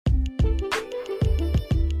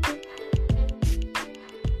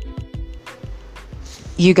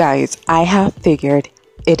You guys, I have figured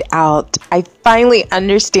it out. I finally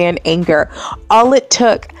understand Anchor. All it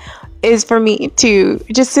took is for me to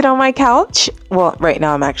just sit on my couch. Well, right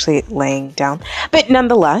now I'm actually laying down, but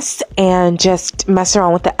nonetheless, and just mess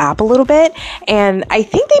around with the app a little bit. And I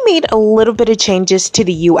think they made a little bit of changes to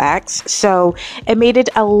the UX, so it made it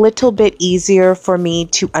a little bit easier for me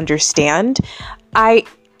to understand. I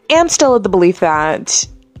am still of the belief that,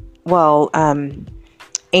 well,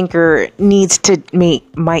 Anchor needs to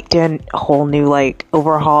might do a whole new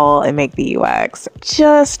overhaul and make the UX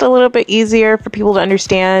just a little bit easier for people to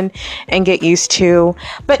understand and get used to.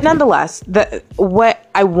 But nonetheless, what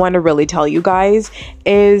I want to really tell you guys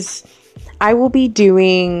is I will be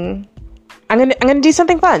doing I'm gonna do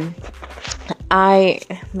something fun.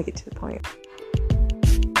 Let me get to the point.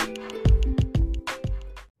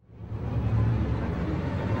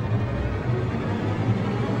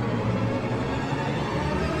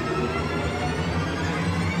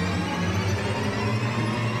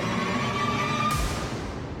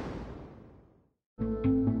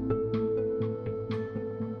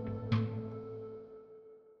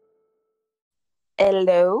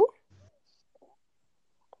 Hello?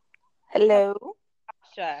 Hello?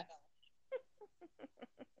 Sure.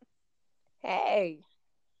 Hey.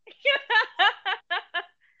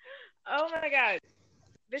 Oh my god.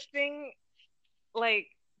 This thing like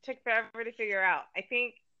took forever to figure out. I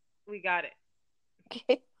think we got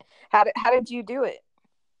it. How did you do it?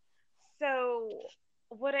 So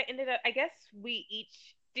what I ended up I guess we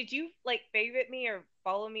each did you like favorite me or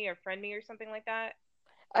follow me or friend me or something like that?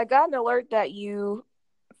 I got an alert that you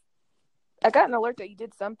I got an alert that you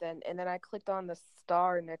did something, and then I clicked on the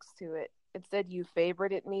star next to it. It said you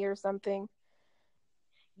favorited me or something.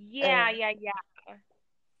 Yeah, yeah.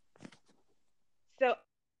 So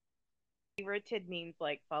favorited means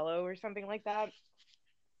like follow or something like that.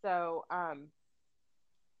 So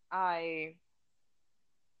I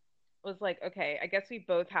was like, okay, I guess we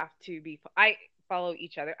both have to be I follow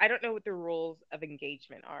each other. I don't know what the rules of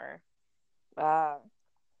engagement are. Uh,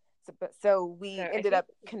 so So we I ended think up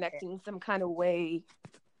connecting some kind of way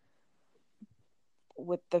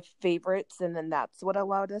with the favorites, and then that's what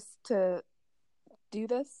allowed us to do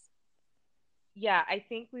this. yeah, I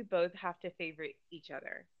think we both have to favorite each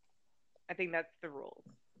other. I think that's the rules.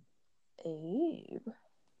 Abe.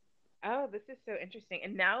 Oh, this is so interesting.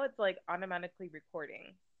 And now it's like automatically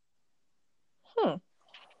recording. Hmm.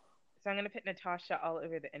 So I'm going to put Natasha all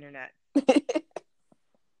over the internet.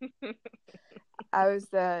 I was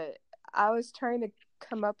I was trying to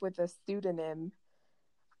come up with a pseudonym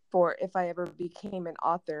for if I ever became an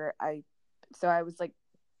author. I was like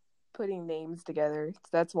putting names together. So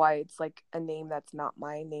that's why it's like a name that's not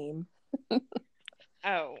my name.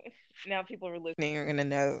 Oh, now people are listening are going to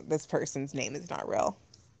know this person's name is not real.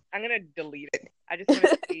 I'm going to delete it. I just want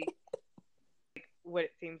to see what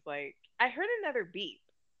it seems like. I heard another beep.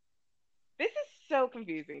 This is so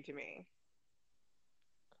confusing to me.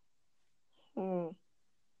 Hmm.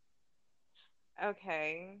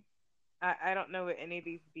 Okay. I don't know what any of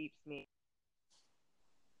these beeps mean.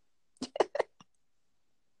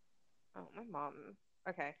 Oh, my mom.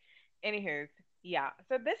 Okay. Anywho, yeah.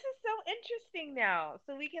 So this is so interesting now.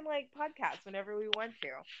 So we can like podcast whenever we want to.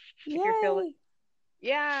 If you're feeling, Yay!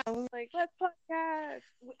 yeah, I was like, let's podcast.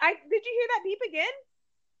 I did you hear that beep again?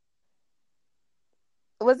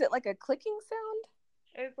 Was it like a clicking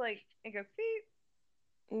sound? It was like it goes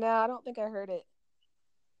beep. No, I don't think I heard it.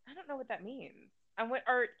 I don't know what that means. I went.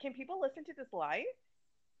 Or can people listen to this live?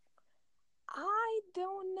 I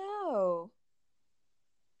don't know.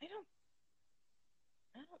 I don't.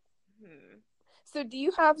 I don't. Hmm. So do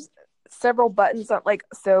you have several buttons on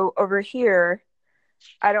so over here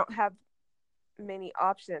I don't have many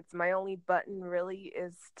options. My only button really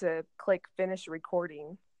is to click finish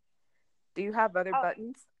recording. Do you have other Oh,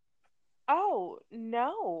 buttons? oh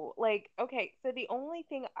no. Like okay. So the only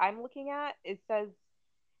thing I'm looking at it says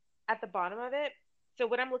at the bottom of it. So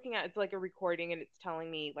what I'm looking at is like a recording and it's telling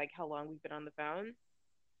me like how long we've been on the phone.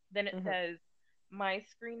 Then it Hmm. says my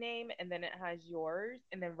screen name and then it has yours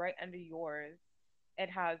and then right under yours it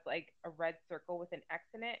has like a red circle with an X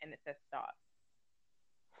in it and it says stop.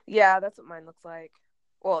 Yeah, that's what mine looks like.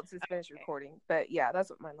 Well, it says finish Okay. recording, but yeah, that's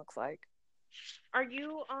what mine looks like. Are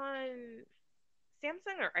you on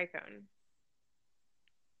Samsung or iPhone?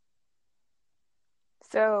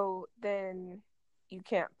 So then you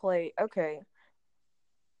can't play. Okay.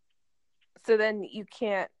 So then you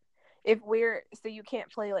can't you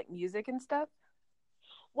can't play like music and stuff?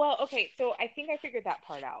 Well, okay, so I think I figured that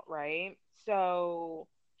part out, right? So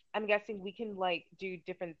I'm guessing we can like do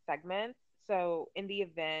different segments. So in the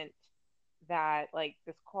event that like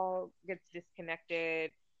this call gets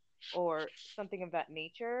disconnected or something of that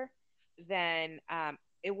nature, then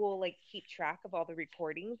it will like keep track of all the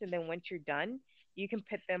recordings, and then once you're done, you can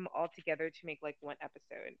put them all together to make like one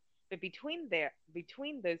episode. But between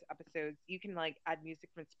those episodes, you can like add music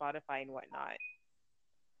from Spotify and whatnot.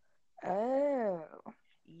 Oh.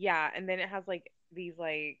 Yeah, and then it has like these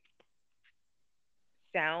like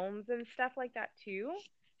sounds and stuff like that too.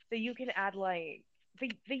 So you can add like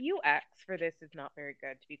the UX for this is not very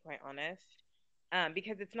good, to be quite honest,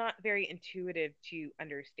 because it's not very intuitive to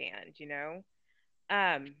understand, you know.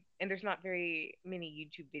 And there's not very many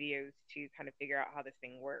YouTube videos to kind of figure out how this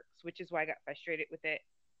thing works, which is why I got frustrated with it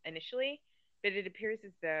initially. But it appears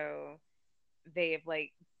as though they have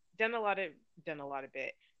like done a lot of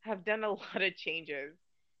it have done a lot of changes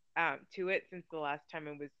to it since the last time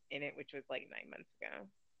I was in it, which was like 9 months ago.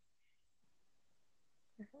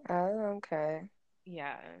 Oh, okay.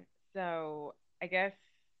 Yeah. So I guess,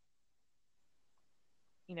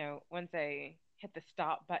 once I hit the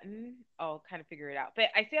stop button, I'll kind of figure it out. But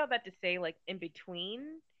I say all that to say, like, in between,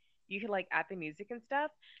 you can, like, add the music and stuff.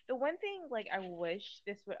 The one thing, like, I wish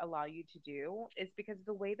this would allow you to do is because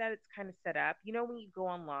the way that it's kind of set up, when you go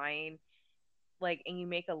online, like, and you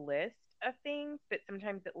make a list of things, but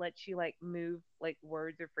sometimes it lets you, like, move, like,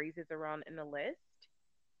 words or phrases around in the list,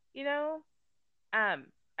 you know? Um,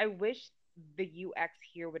 I wish the UX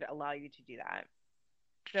here would allow you to do that.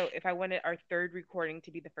 So if I wanted our third recording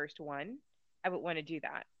to be the first one, I would want to do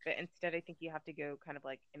that. But instead, I think you have to go kind of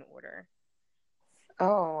like in order.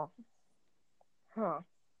 Oh. Huh.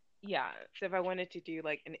 Yeah. So if I wanted to do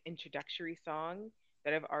like an introductory song,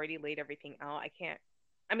 but I've already laid everything out, I can't.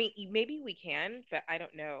 I mean, maybe we can, but I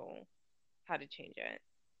don't know how to change it.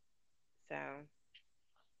 So.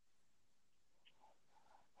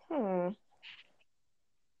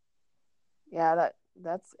 Yeah,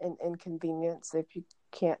 that's an inconvenience if you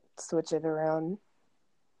can't switch it around.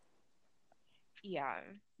 Yeah.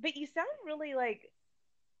 But you sound really like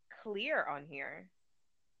clear on here.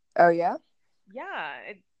 Oh yeah? Yeah,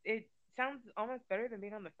 it sounds almost better than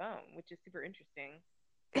being on the phone, which is super interesting.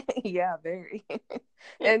 Yeah, very.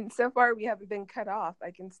 And so far we haven't been cut off.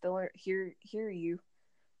 I can still hear you.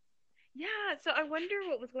 Yeah, so I wonder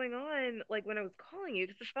what was going on, like when I was calling you,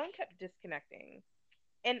 because the phone kept disconnecting,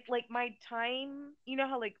 and like my time, you know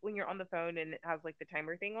how like when you're on the phone and it has like the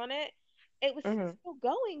timer thing on it, it was Mm-hmm. still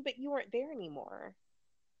going, but you weren't there anymore.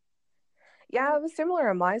 Yeah, it was similar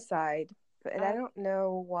on my side, but I Uh, don't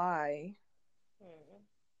know why. hmm.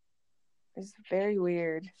 It's very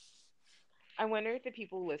weird. I wonder if the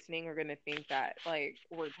people listening are gonna think that like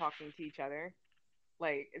we're talking to each other,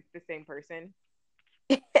 like it's the same person.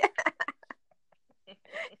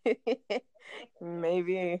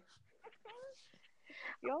 Maybe.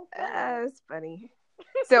 Y'all funny. It's funny.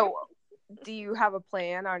 So, do you have a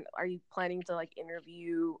plan on? Are you planning to like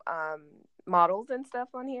interview models and stuff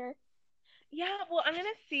on here? Yeah, well, I'm gonna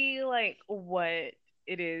see like what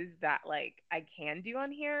it is that like I can do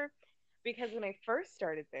on here because when I first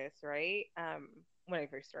started this, right? When I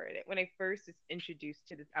first was introduced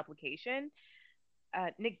to this application,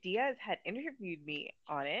 Nick Diaz had interviewed me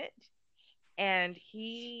on it, and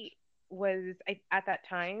he was at that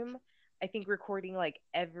time, I think recording like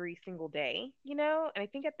every single day, and I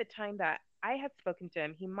think at the time that I had spoken to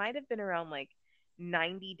him, he might have been around like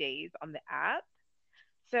 90 days on the app.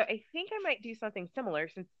 So I think I might do something similar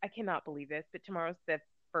since I cannot believe this, but tomorrow's the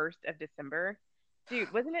 1st of December.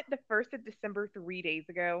 Dude, wasn't it the 1st of December 3 days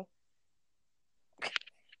ago?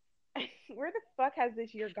 Where the fuck has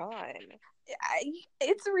this year gone?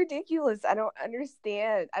 It's ridiculous. I don't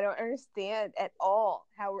understand. I don't understand at all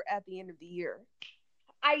how we're at the end of the year.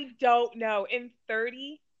 I don't know. In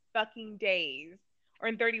 30 fucking days, or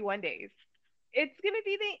in 31 days, it's going to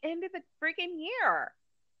be the end of the freaking year.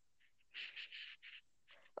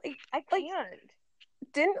 Like, I can't.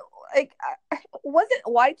 didn't like wasn't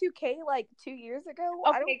Y2K like 2 years ago?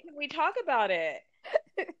 Okay, can we talk about it?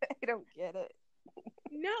 I don't get it.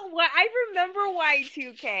 No, what I remember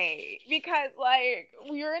Y2K because like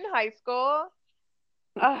we were in high school.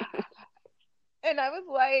 And I was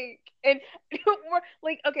like, and we're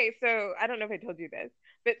like, okay, so I don't know if I told you this,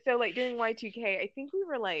 but so like during Y2K, I think we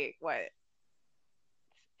were like, what,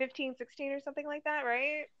 15, 16 or something like that,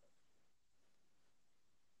 right?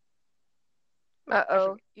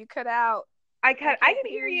 Uh-oh, you cut out. I can't can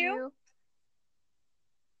hear you.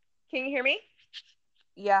 Can you hear me?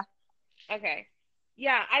 Yeah. Okay.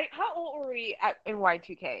 Yeah, how old were we in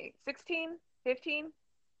Y2K? 16? 15?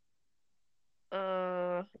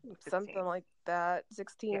 Something like that.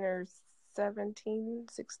 16 Yeah. or 17,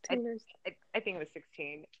 16 or I think it was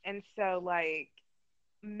 16. And so like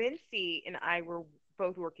Mincy and I were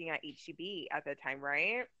both working at HEB at the time,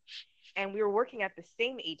 right? And we were working at the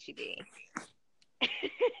same HEB.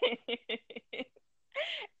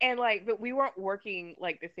 And like, but we weren't working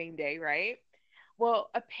like the same day, right? Well,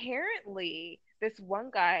 apparently this one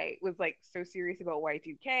guy was like so serious about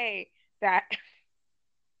Y2K that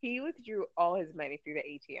he withdrew all his money through the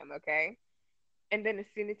ATM, okay? And then as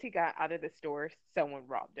soon as he got out of the store, someone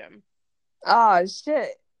robbed him. Oh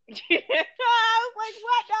shit. I was like,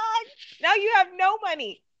 what, dog? Now you have no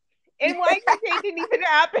money. And Y2K didn't even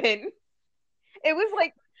happen. It was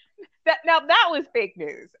like that. Now that was fake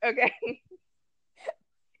news, okay?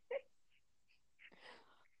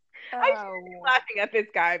 I shouldn't be laughing at this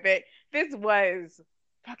guy, but this was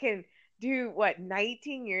fucking, dude, what,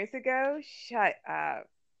 19 years ago? Shut up.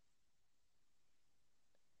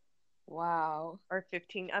 Wow. Or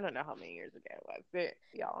 15. I don't know how many years ago it was, but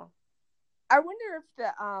y'all. I wonder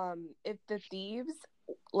if the thieves,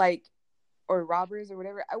 like, or robbers or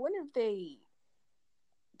whatever, I wonder if they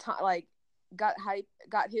like got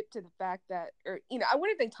hip to the fact that, or I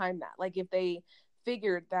wonder if they timed that, like if they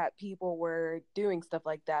figured that people were doing stuff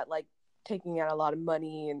like that, like taking out a lot of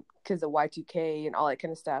money and because of Y2K and all that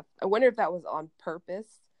kind of stuff. I wonder if that was on purpose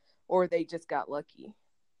or they just got lucky.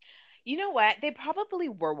 You know what? They probably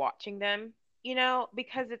were watching them,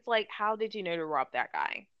 because it's like, how did you know to rob that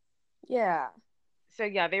guy? Yeah. So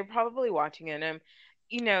yeah, they were probably watching him,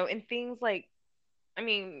 and things like, I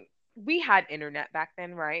mean, we had internet back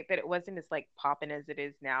then, right? But it wasn't as like popping as it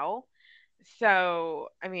is now. So,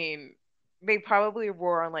 I mean, they probably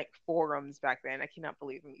were on like forums back then. I cannot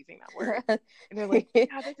believe I'm using that word. And they're like, yeah,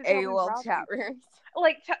 this is how we AOL rob chat people. rooms.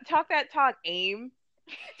 Like, talk that talk, AIM.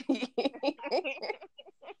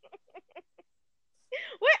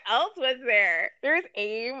 What else was there? There's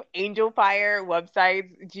AIM, Angel Fire,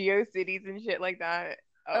 websites, GeoCities, and shit like that.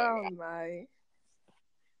 Oh my.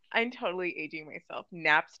 I'm totally aging myself.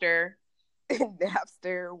 Napster.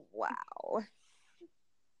 Napster. Wow.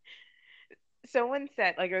 Someone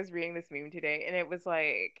said, like, I was reading this meme today, and it was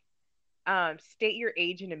like, state your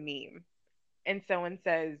age in a meme. And someone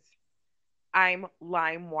says, I'm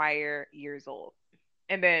LimeWire years old.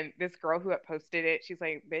 And then this girl who had posted it, she's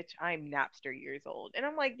like, bitch, I'm Napster years old. And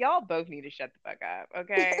I'm like, y'all both need to shut the fuck up,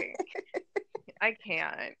 okay? I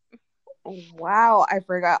can't. Wow, I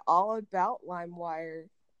forgot all about LimeWire.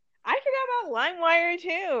 I forgot about LimeWire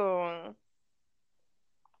too.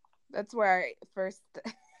 That's where I first.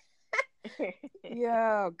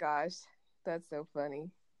 Yeah, oh gosh, that's so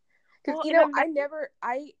funny. Because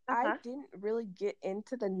I didn't really get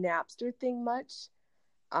into the Napster thing much,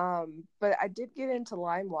 but I did get into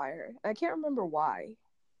LimeWire. I can't remember why.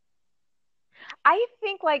 I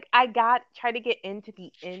think like I tried to get into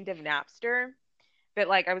the end of Napster, but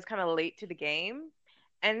like I was kind of late to the game.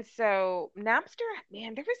 And so Napster,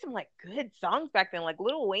 man, there were some like good songs back then, like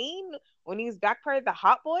Lil Wayne when he was back part of the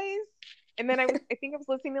Hot Boys. And then I think I was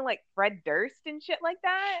listening to like Fred Durst and shit like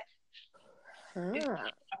that. Huh.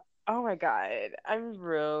 Oh my God. I'm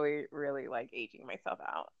really, really like aging myself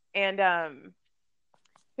out. And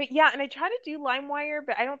but yeah, and I tried to do LimeWire,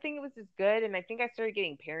 but I don't think it was as good. And I think I started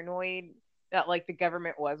getting paranoid that like the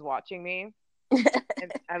government was watching me.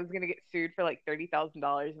 And I was gonna get sued for like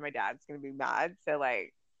 $30,000 and my dad's gonna be mad. So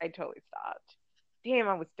like I totally stopped. Damn,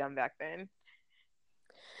 I was dumb back then.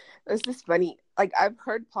 It's just funny. Like I've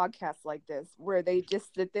heard podcasts like this where they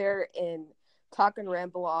just sit there and talk and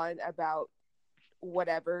ramble on about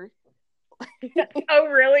whatever. Oh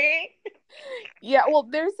really? Yeah, well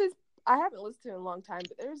there's this, I haven't listened to it in a long time,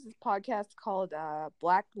 but there's this podcast called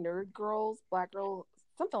Black Nerd Girls, Black Girl,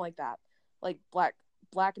 something like that. Like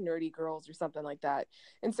black nerdy girls or something like that.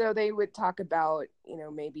 And so they would talk about,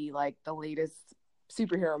 maybe like the latest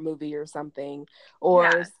superhero movie or something,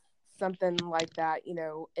 or something like that,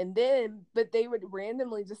 and then, but they would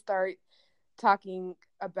randomly just start talking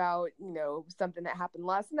about, something that happened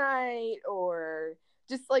last night, or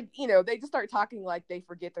just like, they just start talking like they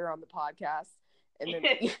forget they're on the podcast. And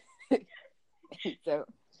then, so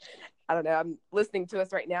I don't know, I'm listening to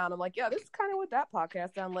us right now and I'm like, yeah, this is kind of what that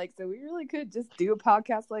podcast sounds like. So we really could just do a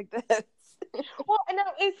podcast like this. Well, and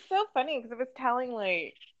it's so funny because I was telling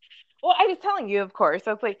you, of course.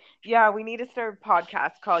 I was like, yeah, we need to start a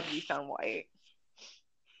podcast called You Sound White.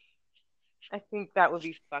 I think that would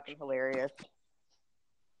be fucking hilarious.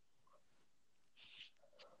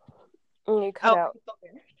 You cut out.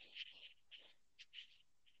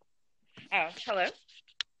 Oh, hello?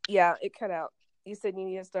 Yeah, it cut out. You said you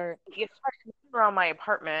need to start. It's around my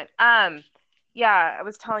apartment. Yeah, I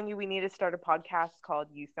was telling you we need to start a podcast called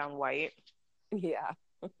You Sound White. Yeah.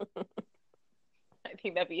 I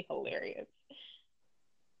think that'd be hilarious.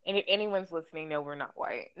 And if anyone's listening, no, we're not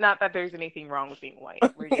white. Not that there's anything wrong with being white.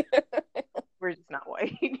 We're just not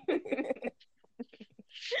white.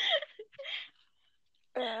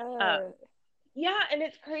 uh, yeah, and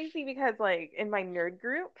it's crazy because like in my nerd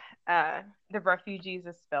group, the refugees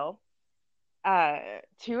of Spill,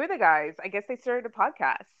 two of the guys, I guess they started a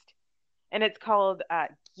podcast, and it's called I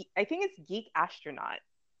think it's Geek Astronaut,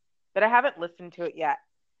 but I haven't listened to it yet.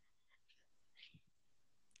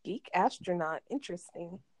 Geek Astronaut,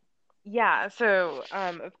 interesting. Yeah, so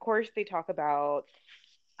of course they talk about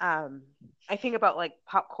I think about like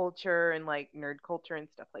pop culture and like nerd culture and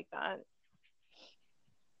stuff like that.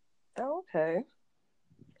 Okay.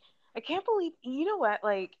 I can't believe, you know what,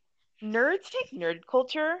 like nerds take nerd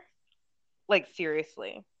culture like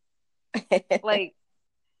seriously. Like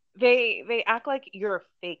they act like you're a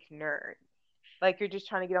fake nerd. Like you're just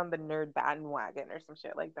trying to get on the nerd bandwagon or some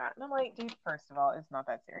shit like that. And I'm like, dude, first of all, it's not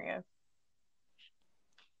that serious.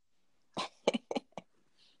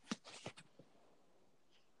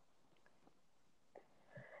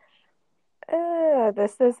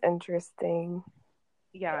 This is interesting.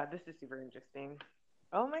 Yeah, this is super interesting.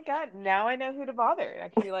 Oh my god, now I know who to bother. I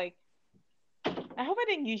can be like, I hope I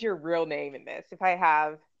didn't use your real name in this. If I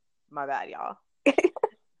have, my bad, y'all.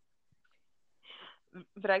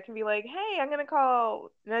 But I can be like, hey, I'm gonna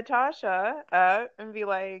call Natasha up and be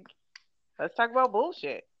like, let's talk about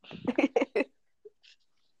bullshit.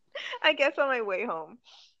 I guess on my way home.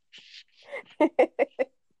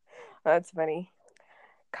 That's funny.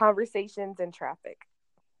 Conversations in Traffic.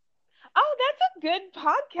 Oh, that's a good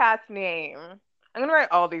podcast name. I'm gonna write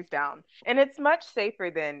all these down. And it's much safer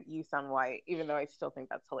than You Sound White, even though I still think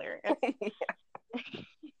that's hilarious.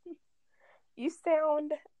 You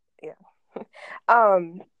sound, yeah.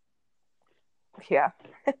 Yeah.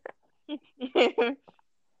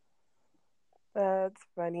 That's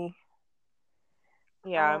funny.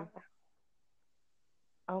 Yeah.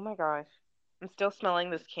 Oh my gosh. I'm still smelling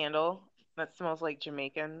this candle that smells like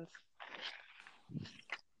Jamaicans.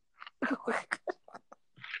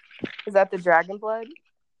 Is that the dragon blood?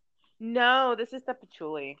 No, this is the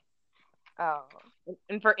patchouli. Oh.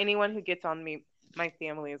 And for anyone who gets on me, my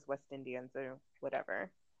family is West Indian, so whatever.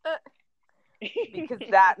 Because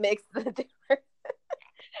that makes the difference.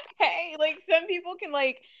 Hey, like some people can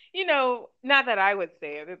like, you know, not that I would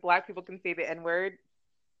say it, but black people can say the N-word,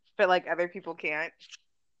 but like other people can't.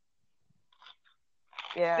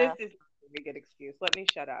 Yeah. This is a good excuse. Let me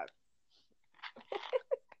shut up.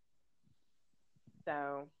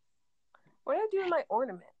 So, what did I do with my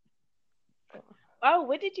ornament? oh,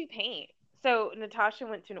 what did you paint? So Natasha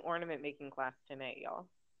went to an ornament making class tonight, y'all.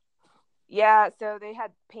 Yeah, so they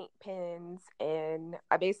had paint pens, and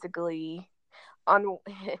I basically on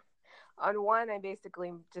one I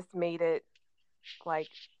basically just made it like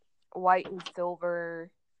white and silver,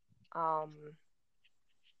 kind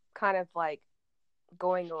of like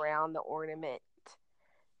going around the ornament.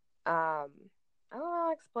 I don't know how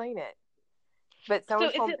to explain it, but so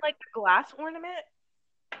is it like a glass ornament?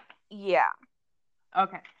 Yeah.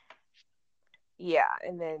 Okay. Yeah,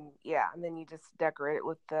 and then you just decorate it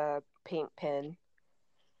with the paint pen.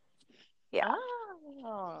 Yeah.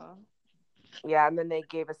 Oh. Yeah, and then they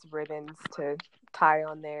gave us ribbons to tie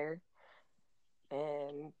on there.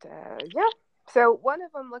 And yeah, so one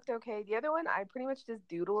of them looked okay. The other one, I pretty much just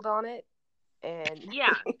doodled on it. And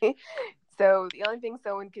yeah. So the only thing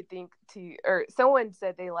someone could someone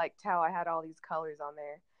said they liked how I had all these colors on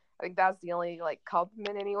there. I think that's the only like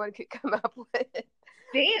compliment anyone could come up with.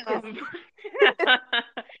 Damn.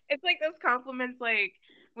 It's like those compliments like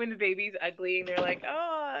when the baby's ugly and they're like,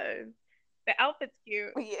 oh, the outfit's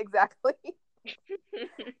cute. Yeah, exactly.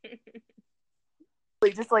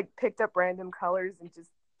 We just like picked up random colors and just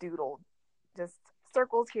doodled. Just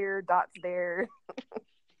circles here, dots there.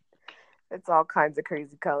 It's all kinds of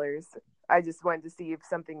crazy colors. I just wanted to see if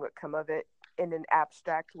something would come of it in an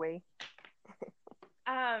abstract way.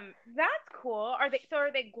 That's cool. Are they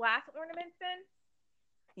glass ornaments then?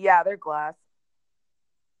 Yeah, they're glass.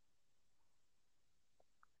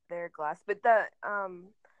 They're glass. But and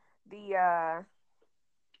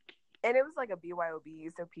it was like a BYOB,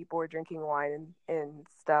 so people were drinking wine and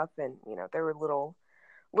stuff, and you know, there were little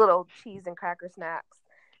cheese and cracker snacks.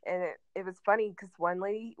 And it was funny because one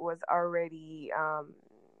lady was already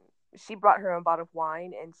she brought her own bottle of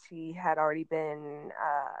wine, and she had already been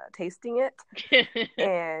tasting it.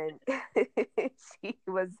 And she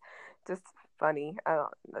was just funny. I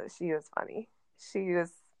don't know, she was funny. She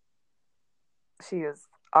was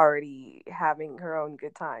already having her own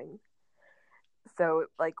good time. So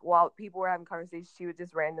like while people were having conversations, she would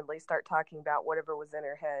just randomly start talking about whatever was in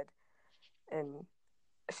her head, and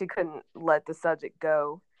she couldn't let the subject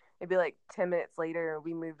go. maybe like 10 minutes later,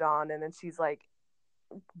 we moved on, and then she's like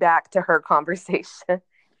back to her conversation. Yeah,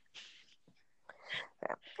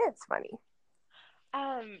 it's funny.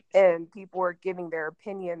 And people were giving their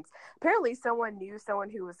opinions. Apparently, someone knew someone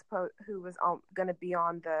who was going to be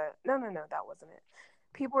on the. No, that wasn't it.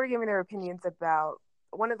 People were giving their opinions about.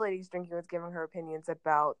 One of the ladies drinking was giving her opinions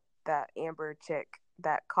about that Amber chick,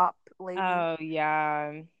 that cop lady. Oh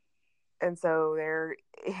yeah. And so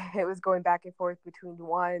it was going back and forth between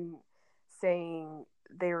one saying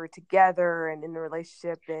they were together and in a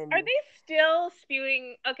relationship. And are they still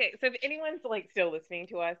spewing? Okay, so if anyone's like still listening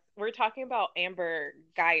to us, we're talking about Amber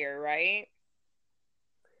Geyer, right?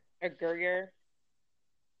 Or Gurger,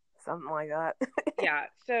 something like that. Yeah.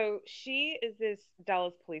 So she is this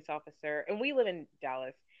Dallas police officer, and we live in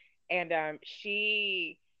Dallas, and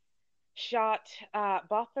she shot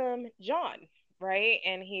Botham John, right?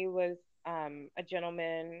 And he was a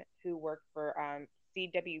gentleman who worked for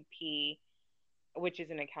CWP, which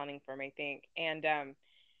is an accounting firm, I think. And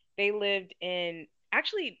they lived in,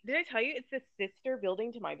 actually, did I tell you it's the sister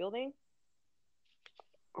building to my building?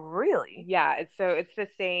 Really? Yeah, it's the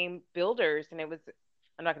same builders, and it was.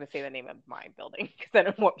 I'm not going to say the name of my building because I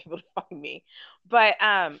don't want people to find me. But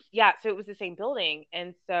yeah, so it was the same building,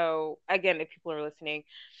 and so again, if people are listening,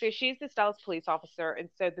 so she's this Dallas police officer, and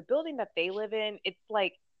so the building that they live in, it's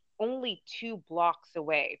like only 2 blocks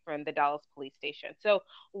away from the Dallas police station. So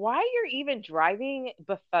why you're even driving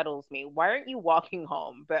befuddles me. Why aren't you walking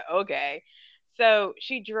home? But okay. So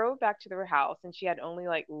she drove back to their house, and she had only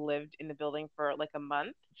like lived in the building for like a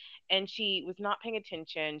month, and she was not paying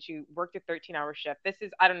attention. She worked a 13-hour shift. This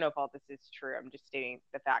is, I don't know if all this is true. I'm just stating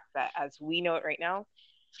the fact that as we know it right now,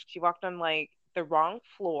 she walked on like the wrong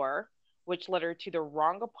floor, which led her to the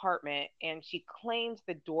wrong apartment. And she claims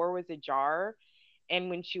the door was ajar. And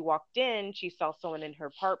when she walked in, she saw someone in her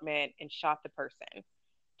apartment and shot the person.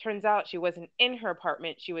 Turns out she wasn't in her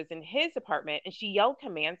apartment. She was in his apartment, and she yelled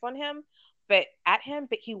commands on him, but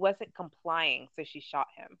he wasn't complying. So she shot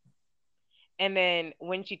him. And then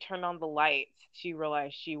when she turned on the lights, she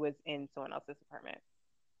realized she was in someone else's apartment.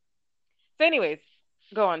 So, anyways,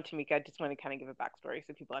 go on, Tamika. I just want to kind of give a backstory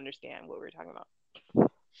so people understand what we were talking about.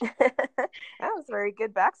 That was a very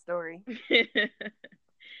good backstory.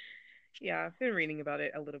 Yeah, I've been reading about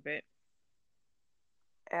it a little bit.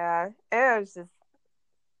 Yeah, it was just,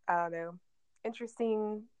 I don't know,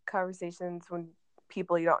 interesting conversations when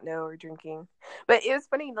people you don't know are drinking. But it was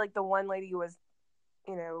funny, like the one lady was,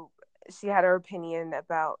 she had her opinion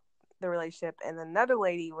about the relationship, and another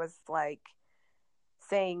lady was like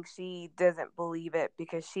saying she doesn't believe it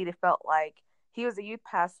because she felt like he was a youth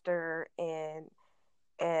pastor, and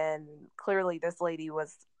clearly this lady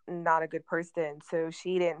was not a good person, so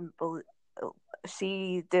she didn't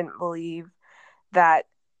believe that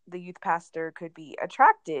the youth pastor could be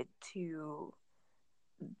attracted to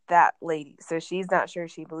that lady, so she's not sure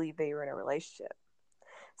she believed they were in a relationship.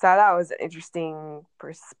 So that was an interesting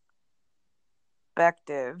perspective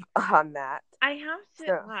on that. I have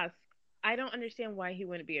to ask, I don't understand why he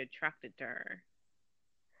wouldn't be attracted to her.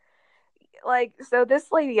 Like, so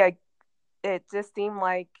this lady, it just seemed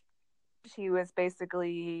like she was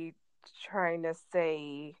basically trying to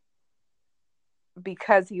say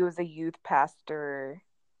because he was a youth pastor,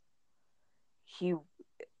 he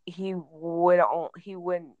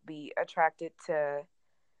wouldn't be attracted to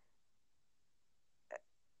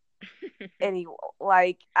any,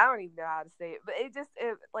 like, I don't even know how to say it, but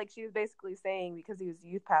like she was basically saying because he was a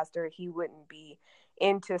youth pastor, he wouldn't be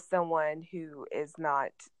into someone who is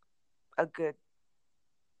not a good,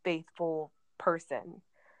 faithful person.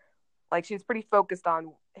 Like, she was pretty focused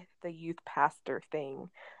on the youth pastor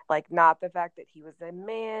thing, like not the fact that he was a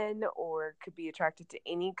man or could be attracted to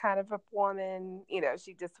any kind of a woman.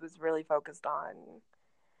 She just was really focused on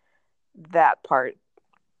that part.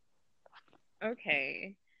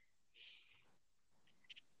 Okay.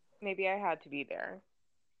 Maybe I had to be there.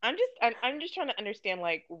 I'm just trying to understand,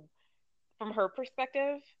 like, from her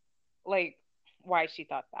perspective, like, why she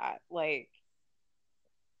thought that. Like,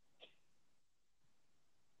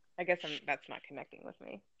 I guess that's not connecting with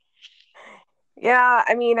me. Yeah,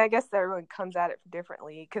 I mean, I guess everyone comes at it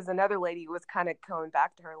differently, because another lady was kind of coming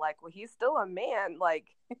back to her like, well, he's still a man, like,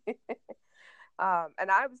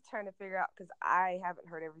 and I was trying to figure out, because I haven't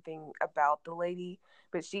heard everything about the lady,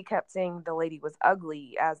 but she kept saying the lady was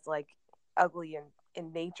ugly, as like ugly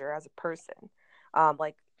in nature as a person.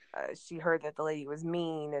 She heard that the lady was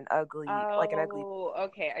mean and ugly, like an ugly. Oh,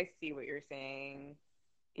 okay, I see what you're saying.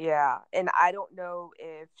 Yeah, and I don't know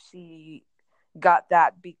if she got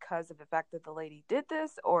that because of the fact that the lady did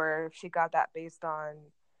this, or if she got that based on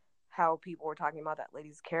how people were talking about that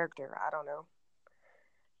lady's character. I don't know.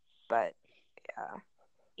 But yeah.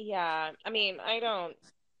 Yeah, I mean, I don't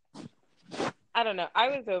know. I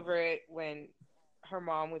was over it when her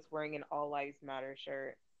mom was wearing an All Lives Matter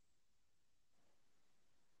shirt.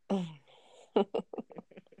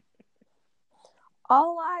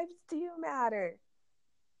 All lives do matter.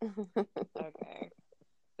 Okay.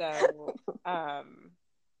 So,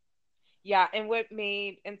 yeah, and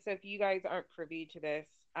so if you guys aren't privy to this,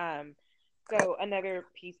 so another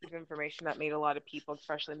piece of information that made a lot of people,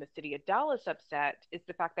 especially in the city of Dallas, upset is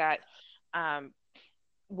the fact that, um,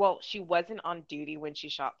 well, she wasn't on duty when she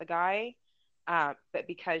shot the guy, but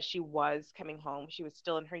because she was coming home, she was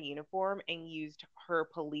still in her uniform and used her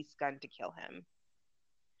police gun to kill him.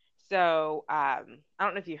 So, I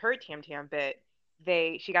don't know if you heard Tam Tam, but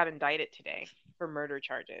she got indicted today for murder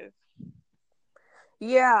charges.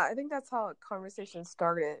 Yeah, I think that's how a conversation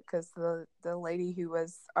started because the lady who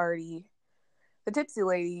was already the tipsy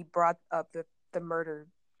lady brought up the murder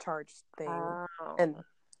charge thing. And Oh.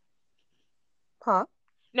 huh?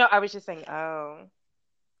 No, I was just saying, oh.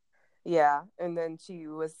 Yeah, and then she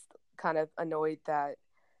was kind of annoyed that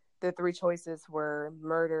the three choices were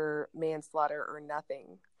murder, manslaughter, or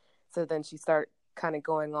nothing. So then she started kind of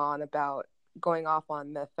going off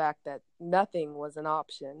on the fact that nothing was an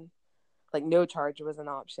option, like no charge was an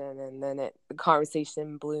option, and then the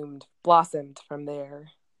conversation blossomed from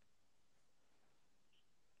there.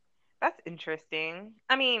 That's interesting.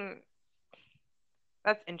 I mean,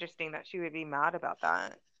 that's interesting that she would be mad about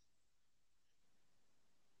that.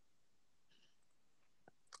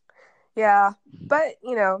 Yeah, but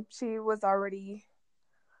she had already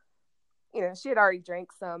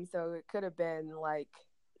drank some, so it could have been like,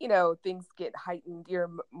 things get heightened, your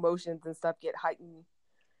emotions and stuff get heightened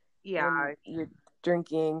when Yeah, you're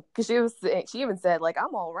drinking. Because she even said like,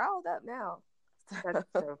 I'm all riled up now. that's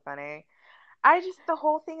so funny. The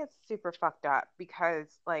whole thing is super fucked up because,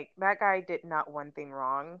 like, that guy did not one thing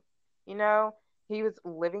wrong. You know, he was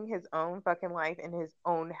living his own fucking life in his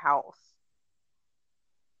own house,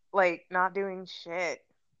 like, not doing shit.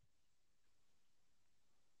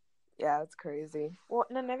 Yeah, it's crazy. Well,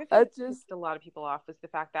 and another thing I that just pissed a lot of people off was the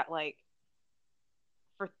fact that, like,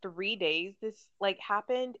 for 3 days this like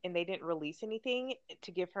happened and they didn't release anything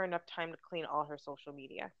to give her enough time to clean all her social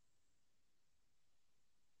media.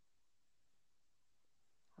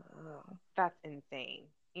 That's insane.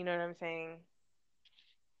 You know what I'm saying?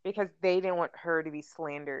 Because they didn't want her to be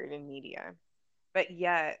slandered in media. But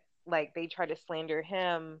yet, like, they tried to slander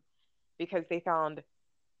him because they found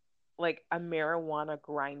like a marijuana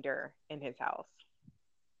grinder in his house.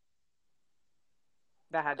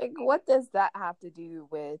 That had like, what does that have to do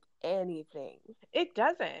with anything? It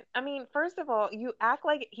doesn't. I mean, first of all, you act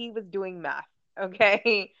like he was doing meth,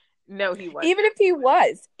 okay? No, he wasn't. Even if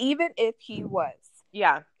he was,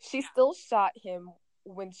 Yeah. she still shot him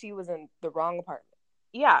when she was in the wrong apartment.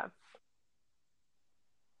 Yeah.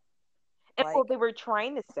 And well, Like, they were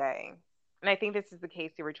trying to say, and I think this is the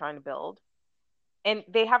case they were trying to build, and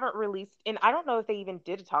they haven't released, and I don't know if they even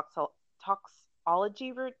did a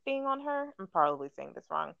toxology thing on her. I'm probably saying this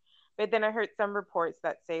wrong. But then I heard some reports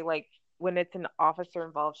that say, like, when it's an officer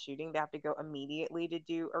involved shooting, they have to go immediately to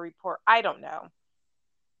do a report. I don't know.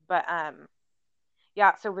 But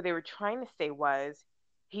yeah, so what they were trying to say was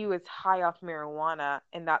he was high off marijuana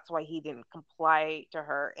and that's why he didn't comply to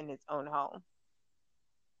her in his own home.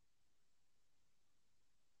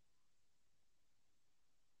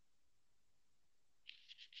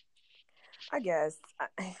 I guess.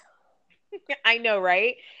 I know,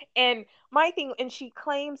 right? And my thing, and she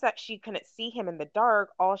claims that she couldn't see him in the dark.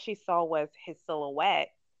 All she saw was his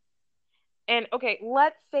silhouette. And okay,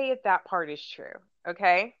 let's say if that part is true,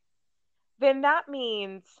 okay? Then that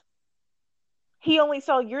means he only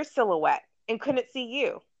saw your silhouette and couldn't see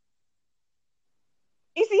you.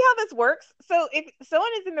 You see how this works? So if someone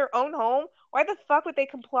is in their own home, why the fuck would they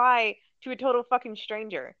comply to a total fucking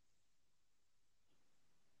stranger?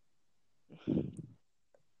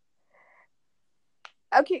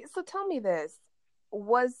 Okay, so tell me this.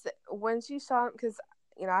 Was when she shot him, because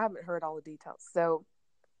I haven't heard all the details. So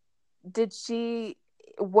did she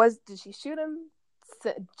did she shoot him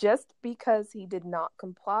just because he did not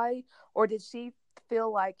comply, or did she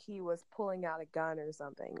feel like he was pulling out a gun or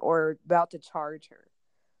something, or about to charge her?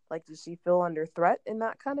 Like, did she feel under threat in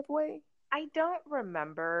that kind of way? I don't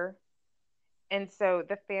remember. And so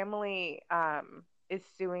the family is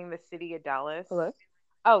suing the city of Dallas. Hello?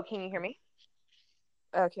 Oh, can you hear me?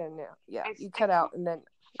 Okay, no. Yeah, I, you I cut can't. out and then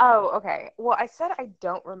Oh, okay. Well, I said I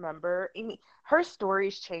don't remember. I mean, her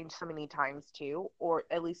story's changed so many times too, or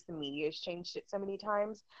at least the media's changed it so many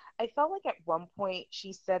times. I felt like at one point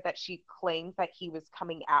she said that she claimed that he was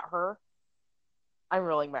coming at her. I'm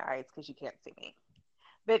rolling my eyes because you can't see me.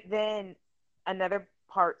 But then another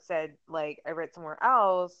part said, like, I read somewhere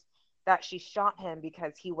else that she shot him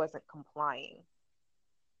because he wasn't complying.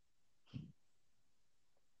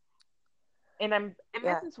 And this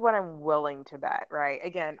Yeah. is what I'm willing to bet, right?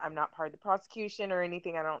 Again, I'm not part of the prosecution or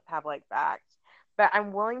anything. I don't have like facts, but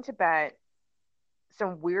I'm willing to bet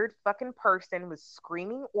some weird fucking person was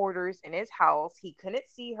screaming orders in his house. He couldn't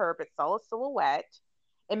see her, but saw a silhouette.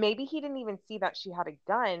 And maybe he didn't even see that she had a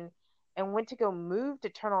gun and went to go move to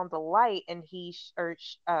turn on the light and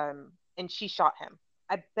and she shot him.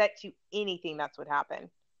 I bet you anything that's what happened.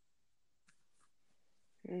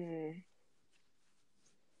 Mm.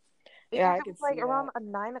 Yeah, Because I it was could like see that. around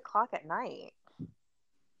 9 o'clock at night.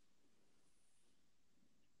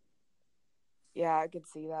 Yeah, I could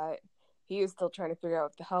see that. He was still trying to figure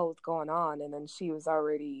out what the hell was going on, and then she was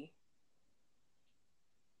already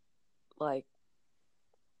like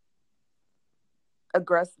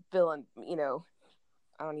aggressive, feeling, I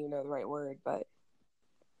don't even know the right word, but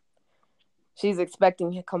she's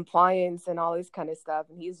expecting compliance and all this kind of stuff,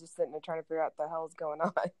 and he's just sitting there trying to figure out what the hell's going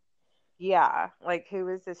on. Yeah, like who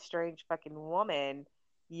is this strange fucking woman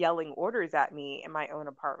yelling orders at me in my own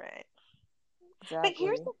apartment? But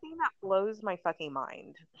here's Exactly. the thing that blows my fucking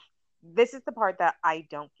mind. This is the part that I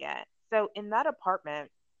don't get. So in that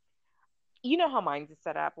apartment, you know how mine's is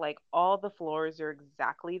set up, like all the floors are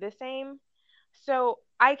exactly the same. So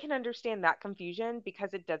I can understand that confusion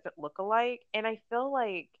because it doesn't look alike. And I feel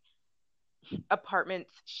like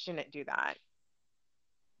apartments shouldn't do that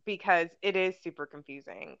because it is super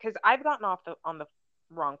confusing. Because I've gotten off on the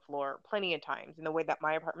wrong floor plenty of times. And the way that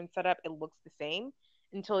my apartment's set up, it looks the same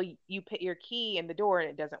until you put your key in the door and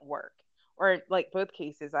it doesn't work. Or like both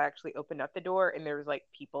cases, I actually opened up the door and there was like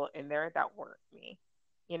people in there that weren't me,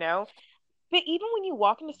 you know? But even when you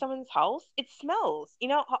walk into someone's house, it smells.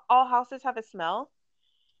 All houses have a smell.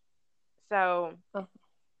 So Oh.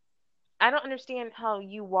 I don't understand how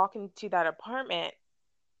you walk into that apartment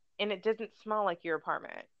and it doesn't smell like your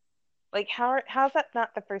apartment. Like how's that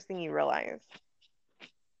not the first thing you realize?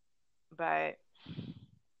 But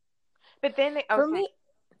then they For also me,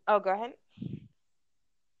 go ahead.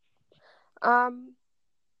 um,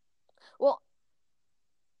 well,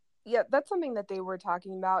 yeah, that's something that they were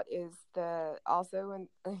talking about is the also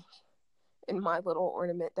in my little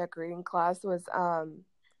ornament decorating class was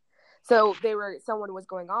so someone was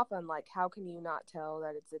going off on like how can you not tell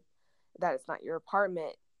that it's not your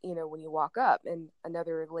apartment, when you walk up, and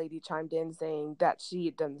another lady chimed in saying that she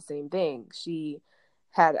had done the same thing. She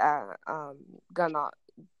had gone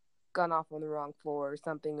off on the wrong floor or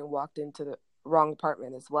something and walked into the wrong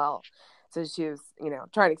apartment as well. So she was,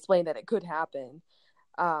 trying to explain that it could happen.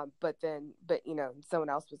 But someone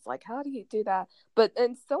else was like, how do you do that? But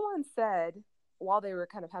then someone said, while they were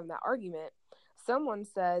kind of having that argument, someone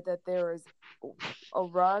said that there was a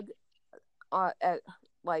rug at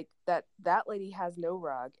like that lady has no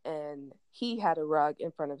rug and he had a rug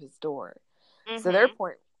in front of his door. Mm-hmm. So their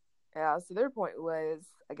point was,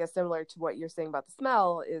 I guess, similar to what you're saying about the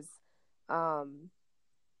smell is,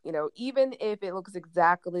 even if it looks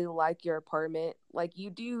exactly like your apartment, like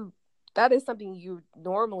that is something you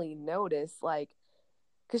normally notice, like,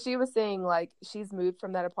 because she was saying like she's moved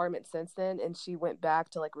from that apartment since then and she went back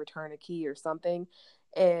to like return a key or something,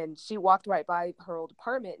 and she walked right by her old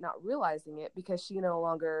apartment not realizing it because she no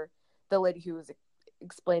longer, the lady who was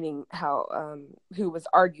explaining how who was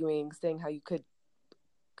arguing saying how you could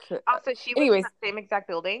Oh, so she was in anyways, that same exact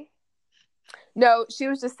building? no, she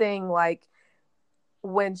was just saying like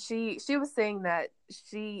when she was saying that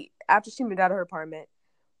she, after she moved out of her apartment,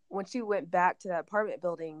 when she went back to that apartment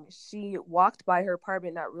building, she walked by her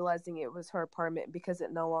apartment not realizing it was her apartment because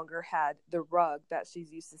it no longer had the rug that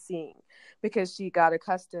she's used to seeing, because she got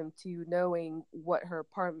accustomed to knowing where her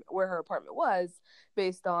apartment was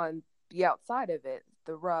based on the outside of it,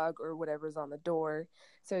 the rug or whatever's on the door.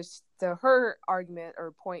 So her argument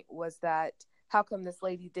or point was that how come this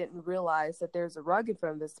lady didn't realize that there's a rug in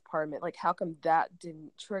front of this apartment? Like, how come that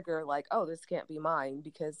didn't trigger like, oh, this can't be mine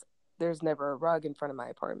because there's never a rug in front of my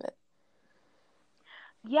apartment?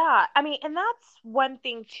 Yeah, I mean, and that's one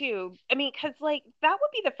thing too. I mean, because like that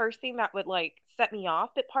would be the first thing that would like set me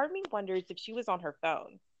off. But part of me wonders if she was on her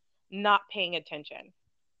phone, not paying attention.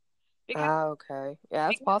 Because, Okay. Yeah,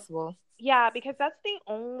 that's because possible. yeah, because that's the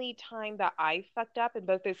only time that I fucked up in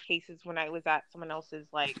both those cases when I was at someone else's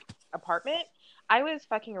like apartment. I was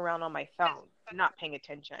fucking around on my phone, not paying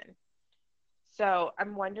attention. So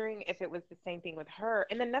I'm wondering if it was the same thing with her.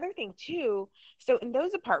 And another thing too, so in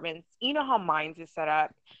those apartments, you know how mine's is set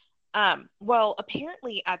up. Well,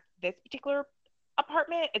 apparently at this particular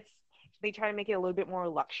apartment, they try to make it a little bit more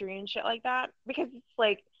luxury and shit like that because it's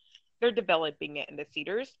like they're developing it in the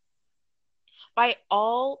Cedars. By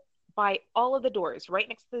all of the doors, right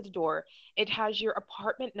next to the door, it has your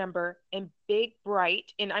apartment number in big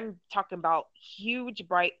bright, and I'm talking about huge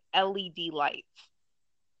bright LED lights.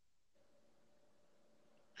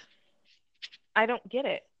 I don't get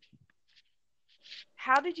it.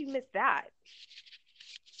 How did you miss that?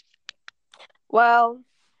 Well,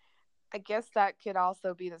 I guess that could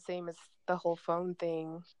also be the same as the whole phone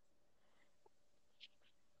thing.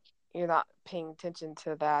 You're not paying attention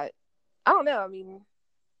to that. I don't know. I mean,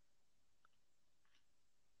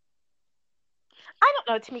 I don't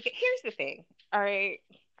know, Tamika. Here's the thing. All right.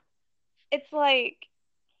 It's like,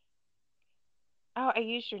 oh, I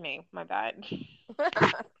used your name. My bad.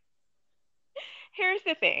 Here's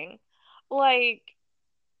the thing. Like,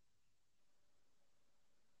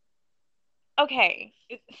 okay,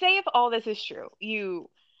 say if all this is true, you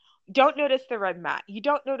don't notice the red mat. You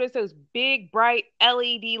don't notice those big, bright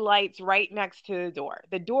LED lights right next to the door.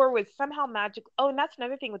 The door was somehow magical. Oh, and that's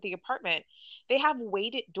another thing with the apartment. They have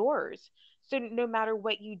weighted doors. So no matter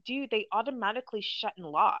what you do, they automatically shut and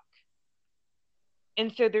lock.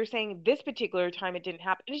 And so they're saying this particular time it didn't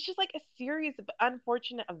happen. And it's just like a series of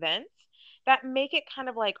unfortunate events that make it kind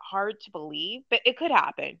of like hard to believe, but it could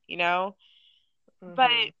happen, you know? But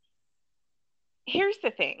mm-hmm. here's the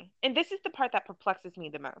thing, and this is the part that perplexes me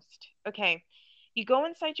the most. Okay. You go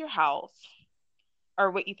inside your house, or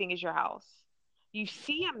what you think is your house. You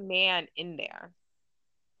see a man in there.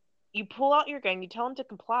 You pull out your gun, you tell him to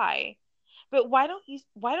comply. But why don't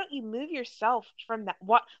you move yourself from that?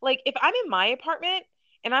 What, like if I'm in my apartment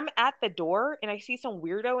and I'm at the door and I see some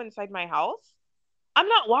weirdo inside my house, I'm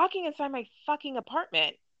not walking inside my fucking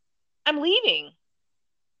apartment. I'm leaving.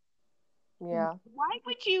 Yeah. Why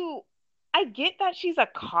would you? I get that she's a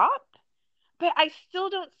cop, but I still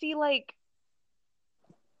don't see like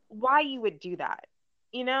why you would do that.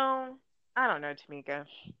 You know? I don't know, Tamika.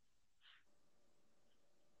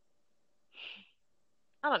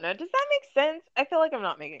 I don't know. Does that make sense? I feel like I'm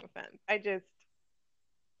not making sense.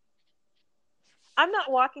 I'm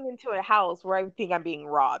not walking into a house where I think I'm being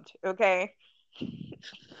robbed, okay?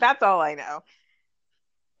 That's all I know.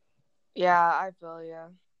 Yeah, I feel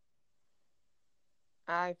you.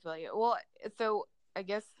 I feel you. Well, so I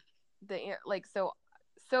guess so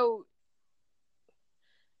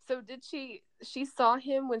so did she saw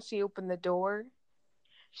him when she opened the door?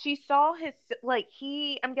 She saw his, like,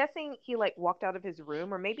 I'm guessing he like walked out of his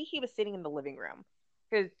room, or maybe he was sitting in the living room.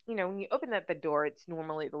 Because, when you open up the door, it's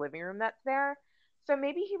normally the living room that's there. So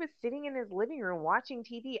maybe he was sitting in his living room watching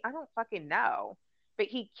TV. I don't fucking know. But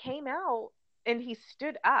he came out and he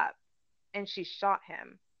stood up and she shot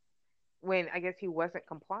him when I guess he wasn't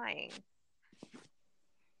complying.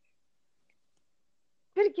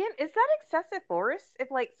 But again, is that excessive force? If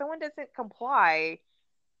like someone doesn't comply,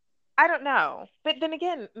 I don't know. But then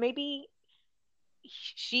again, maybe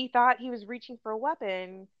she thought he was reaching for a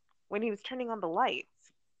weapon when he was turning on the lights.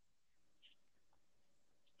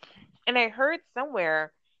 And I heard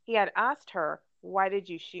somewhere he had asked her, "Why did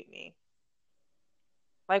you shoot me?"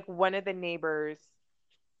 Like one of the neighbors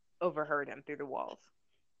overheard him through the walls.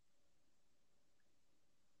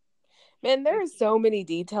 Man, there are so many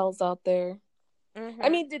details out there. I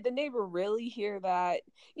Mm-hmm. mean, did the neighbor really hear that?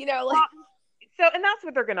 Like, Well, so, and that's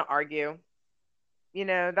what they're going to argue.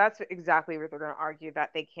 That's exactly what they're going to argue,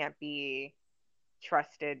 that they can't be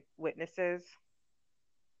trusted witnesses.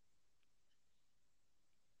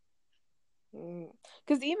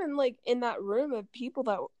 because even like in that room of people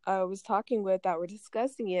that I was talking with that were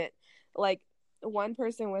discussing it, like one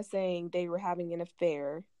person was saying they were having an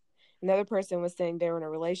affair, another person was saying they were in a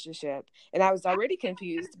relationship, and I was already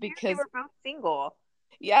confused They because were both single.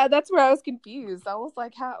 yeah, that's where I was confused. I was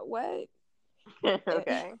like, how, what?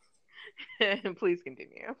 Okay. Please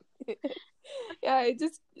continue. Yeah, it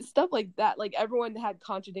just stuff like that. Like everyone had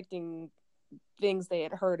contradicting things they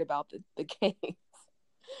had heard about the case.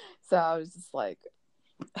 So I was just like,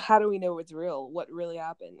 how do we know it's real? What really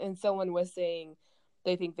happened? And someone was saying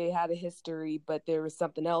they think they had a history, but there was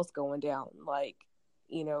something else going down, like,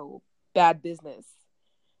 bad business,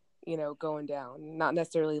 going down. Not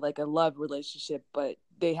necessarily like a love relationship, but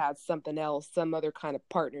they had something else, some other kind of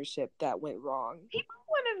partnership that went wrong. People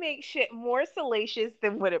want to make shit more salacious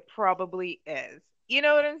than what it probably is. You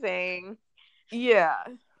know what I'm saying? Yeah.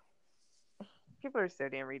 People are so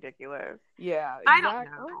damn ridiculous. Yeah, I don't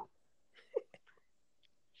exactly. know.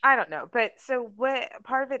 I don't know. But so what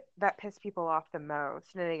part of it that pissed people off the most,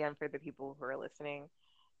 and again for the people who are listening,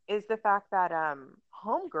 is the fact that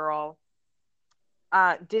Homegirl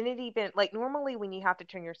didn't even, like, normally when you have to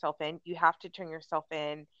turn yourself in, you have to turn yourself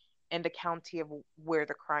in in the county of where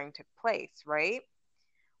the crime took place, right?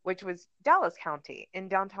 Which was Dallas County in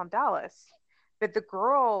downtown Dallas. But the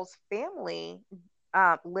girl's family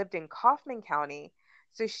lived in Kaufman County,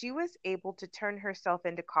 so she was able to turn herself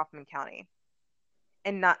into Kaufman County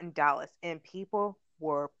and not in Dallas. And people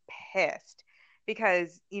were pissed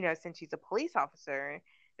because, since she's a police officer,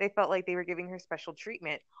 they felt like they were giving her special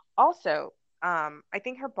treatment. Also, I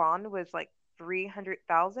think her bond was like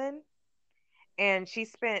 300,000, and she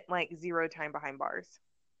spent like zero time behind bars.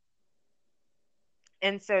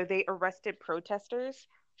 And so they arrested protesters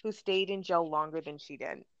who stayed in jail longer than she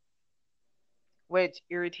did, which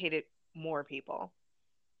irritated more people.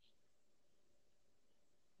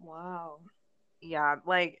 Wow. Yeah,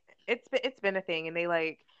 like it's been a thing, and they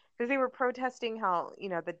like because they were protesting how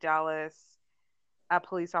the Dallas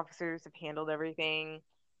police officers have handled everything,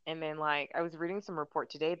 and then like I was reading some report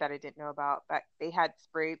today that I didn't know about that they had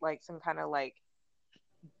sprayed like some kind of like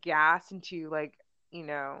gas into like you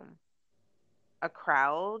know a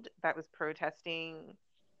crowd that was protesting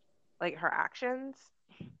like her actions.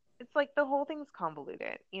 It's like the whole thing's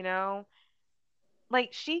convoluted. Like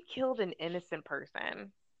she killed an innocent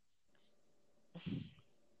person.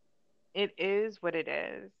 It is what it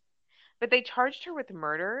is. But they charged her with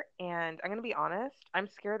murder, and I'm going to be honest, I'm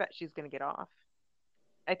scared that she's going to get off.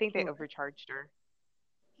 I think they overcharged her.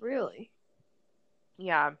 Really?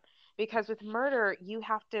 Yeah, because with murder, you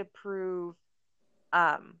have to prove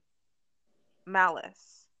um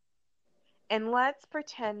malice. And let's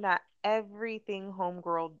pretend that everything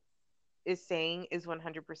Homegirl is saying is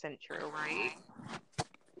 100% true, right?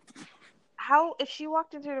 How if she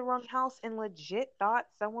walked into the wrong house and legit thought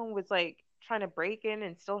someone was like trying to break in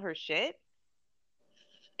and steal her shit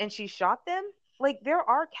and she shot them? Like there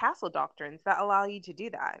are castle doctrines that allow you to do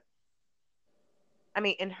that. I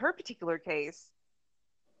mean, in her particular case,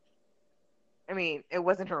 I mean, it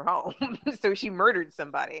wasn't her home, so she murdered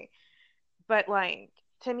somebody. But like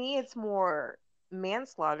to me it's more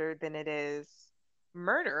manslaughter than it is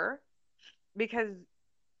murder because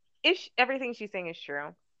if everything she's saying is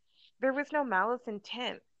true, there was no malice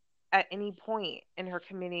intent at any point in her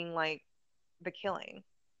committing like the killing.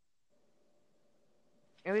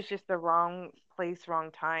 It was just the wrong place,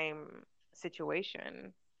 wrong time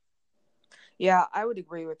situation. Yeah, I would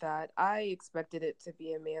agree with that. I expected it to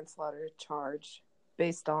be a manslaughter charge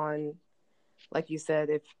based on, like you said,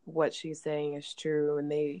 if what she's saying is true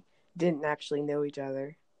and they didn't actually know each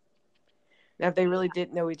other. Now, if they really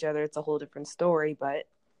didn't know each other, it's a whole different story, but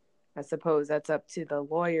I suppose that's up to the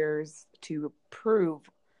lawyers to prove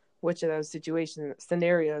which of those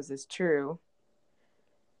scenarios is true.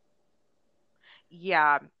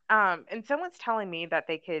 Yeah. And someone's telling me that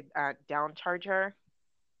they could downcharge her.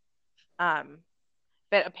 Um,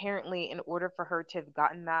 but apparently, in order for her to have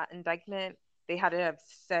gotten that indictment, they had to have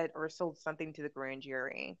said or sold something to the grand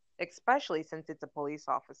jury, especially since it's a police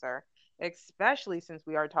officer, especially since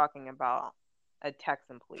we are talking about a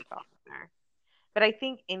Texan police officer. But I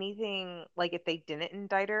think anything, like if they didn't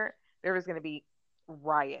indict her, there was going to be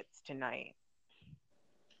riots tonight.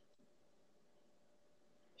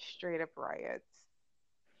 Straight up riots.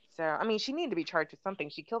 So, I mean, she needed to be charged with something.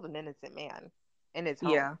 She killed an innocent man in his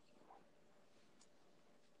home. Yeah.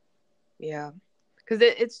 Yeah. Because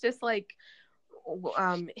it's just like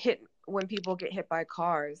hit when people get hit by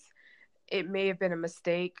cars. It may have been a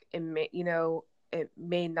mistake. It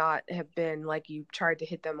may not have been like you tried to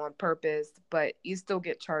hit them on purpose, but you still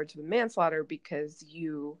get charged with manslaughter because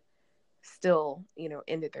you still,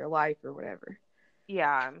 ended their life or whatever.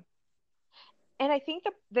 Yeah. And I think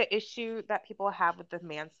the issue that people have with the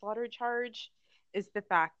manslaughter charge is the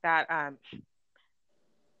fact that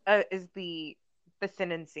is the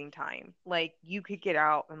sentencing time. Like you could get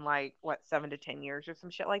out in like what 7 to 10 years or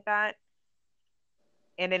some shit like that.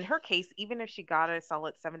 And in her case, even if she got a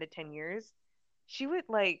solid 7 to 10 years, she would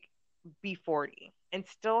like be 40 and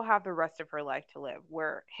still have the rest of her life to live,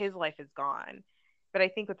 where his life is gone. But I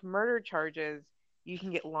think with murder charges, you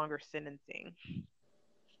can get longer sentencing.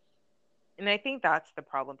 And I think that's the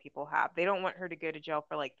problem people have. They don't want her to go to jail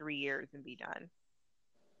for like 3 years and be done.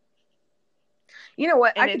 You know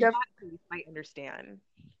what? And in that case, I understand.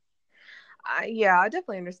 Yeah, I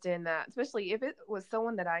definitely understand that, especially if it was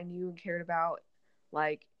someone that I knew and cared about.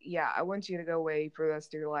 Like, yeah, I want you to go away for the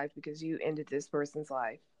rest of your life because you ended this person's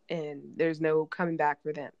life and there's no coming back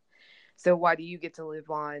for them. So why do you get to live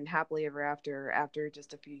on happily ever after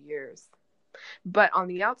just a few years? But on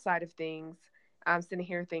the outside of things, I'm sitting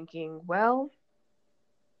here thinking, well,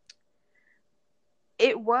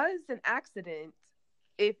 it was an accident.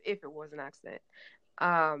 If it was an accident,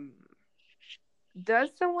 does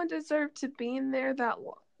someone deserve to be in there that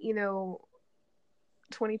long?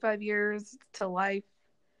 25 years to life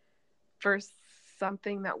for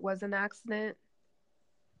something that was an accident.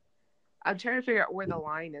 I'm trying to figure out where the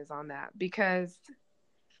line is on that because,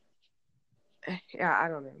 yeah, I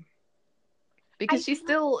don't know. Because she's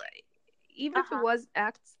still, even if it was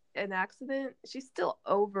an accident, she's still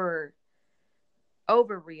overreacted.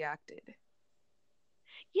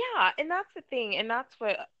 Yeah, and that's the thing, and that's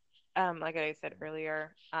what, like I said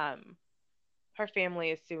earlier, her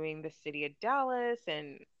family is suing the city of Dallas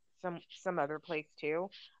and some other place too,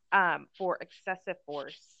 for excessive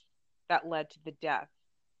force that led to the death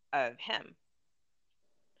of him.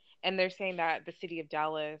 And they're saying that the city of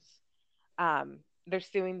Dallas, they're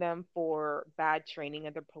suing them for bad training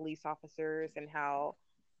of their police officers and how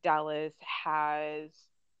Dallas has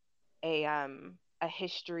a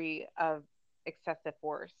history of excessive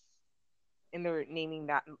force, and they're naming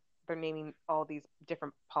all these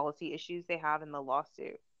different policy issues they have in the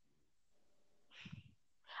lawsuit.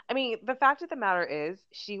 I mean, the fact of the matter is,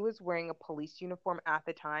 she was wearing a police uniform at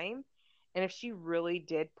the time, and if she really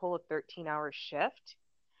did pull a 13-hour shift,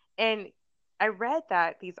 and I read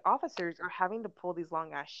that these officers are having to pull these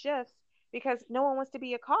long ass shifts because no one wants to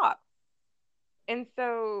be a cop. And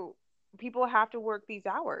so people have to work these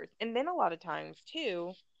hours. And then a lot of times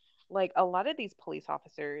too, like a lot of these police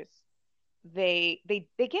officers, they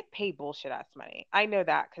get paid bullshit ass money. I know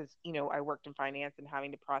that because I worked in finance and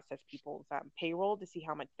having to process people's payroll to see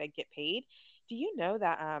how much they get paid. Do you know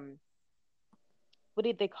that what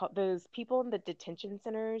did they call those people in the detention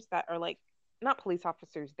centers that are like not police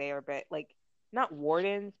officers there, but like not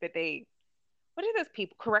wardens, but they what are those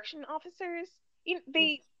people? Correction officers?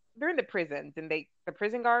 They're in the prisons and the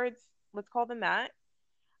prison guards, let's call them that.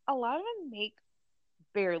 A lot of them make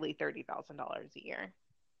barely $30,000 a year.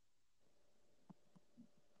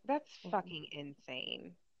 That's fucking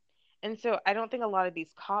insane. And so I don't think a lot of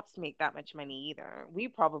these cops make that much money either. We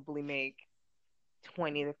probably make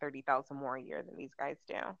 20 to 30,000 more a year than these guys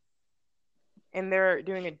do. And they're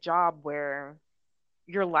doing a job where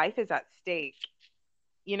your life is at stake,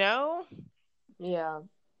 you know? Yeah.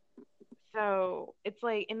 So it's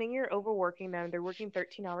like, and then you're overworking them. They're working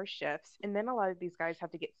 13-hour shifts. And then a lot of these guys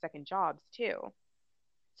have to get second jobs too.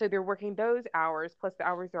 So they're working those hours plus the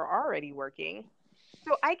hours they're already working.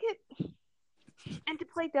 So and to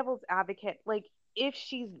play devil's advocate, like if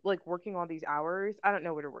she's like working all these hours, I don't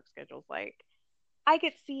know what her work schedule's like. I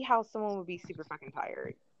could see how someone would be super fucking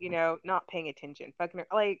tired, not paying attention. Fucking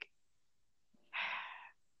like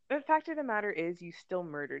the fact of the matter is you still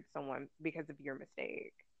murdered someone because of your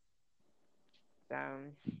mistake. So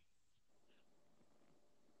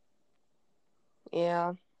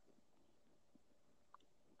Yeah.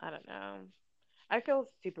 I don't know. I feel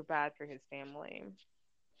super bad for his family.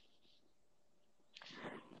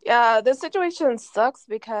 Yeah, the situation sucks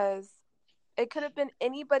because it could have been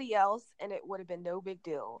anybody else and it would have been no big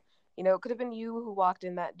deal. It could have been you who walked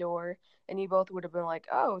in that door and you both would have been like,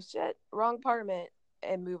 oh shit, wrong apartment,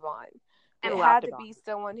 and move on. But And it had to be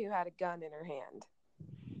someone who had a gun in her hand.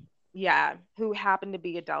 Yeah, who happened to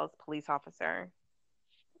be a Dallas police officer.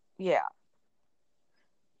 Yeah.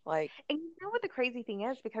 Like, and you know what the crazy thing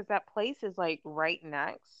is? Because that place is like right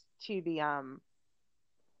next to the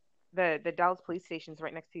Dallas police station is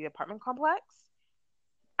right next to the apartment complex.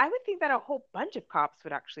 I would think that a whole bunch of cops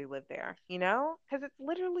would actually live there, because it's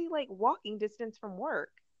literally like walking distance from work.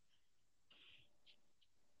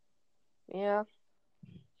 Yeah.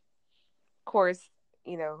 Of course,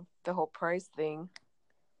 the whole price thing.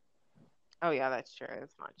 Oh yeah, that's true.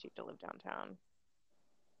 It's not cheap to live downtown.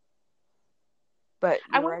 But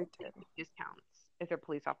I wonder if they get discounts if they're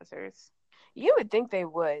police officers. You would think they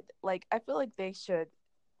would. Like, I feel like they should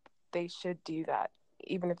do that,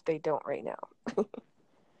 even if they don't right now.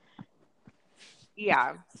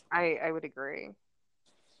 Yeah, I would agree.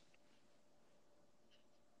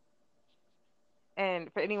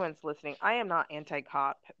 And for anyone's listening, I am not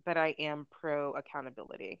anti-cop, but I am pro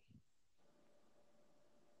accountability.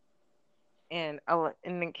 And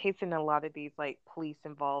in the case in a lot of these like police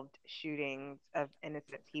involved shootings of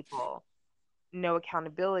innocent people, no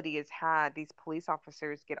accountability is had. These police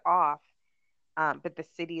officers get off, but the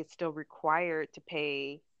city is still required to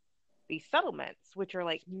pay these settlements, which are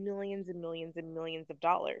like millions and millions and millions of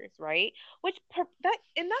dollars, right? And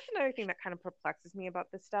that's another thing that kind of perplexes me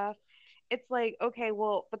about this stuff. It's like, okay,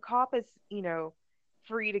 well, the cop is,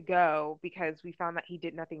 free to go because we found that he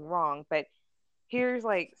did nothing wrong, but here's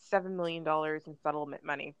like $7 million in settlement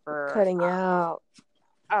money for cutting out.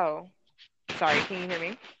 Oh, sorry. Can you hear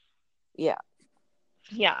me? Yeah.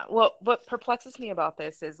 Yeah. Well, what perplexes me about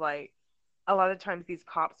this is like a lot of times these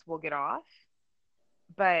cops will get off,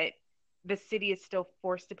 but the city is still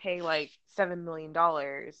forced to pay like $7 million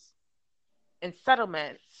in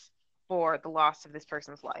settlements for the loss of this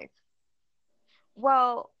person's life.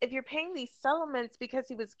 Well, if you're paying these settlements because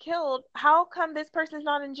he was killed, how come this person's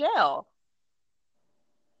not in jail?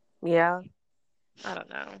 Yeah, I don't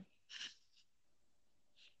know.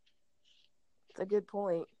 it's a good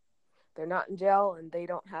point. They're not in jail, and they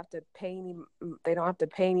don't have to pay any. They don't have to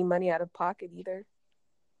pay any money out of pocket either.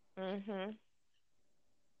 Mhm.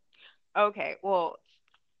 Okay, well,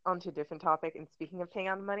 on to a different topic. And speaking of paying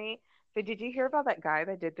out money, so did you hear about that guy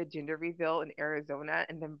that did the gender reveal in Arizona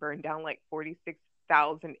and then burned down like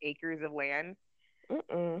 46,000 acres of land?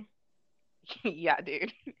 Mm-mm. Yeah,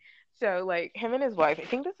 dude. So like him and his wife, I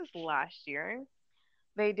think this was last year.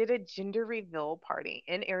 They did a gender reveal party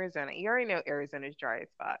in Arizona. You already know Arizona's dry as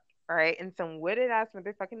fuck, all right? And some wooded ass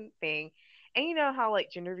motherfucking thing. And you know how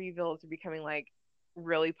like gender reveals are becoming like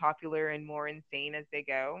really popular and more insane as they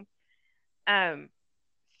go. Um,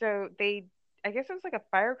 so they, I guess it was like a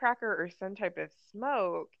firecracker or some type of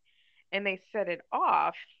smoke, and they set it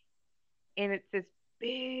off, and it's this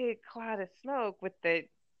big cloud of smoke with the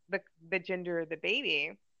the gender of the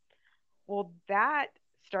baby. Well, that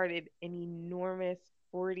started an enormous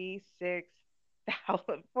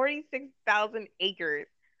 46,000 acres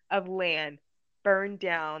of land burned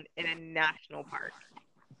down in a national park.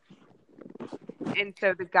 And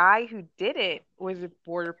so the guy who did it was a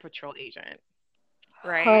border patrol agent,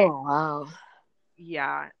 right? Oh wow.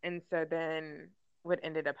 Yeah. And so then what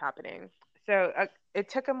ended up happening? So it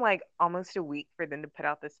took him like almost a week for them to put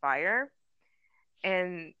out this fire.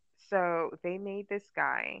 And so they made this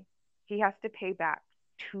guy, he has to pay back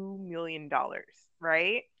 $2 million,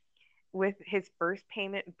 right? With his first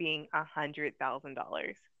payment being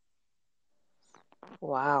 $100,000.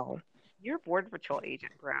 Wow. You're a border patrol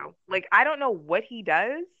agent, bro. Like I don't know what he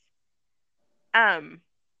does, um,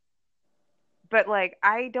 but like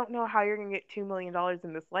I don't know how you're gonna get $2 million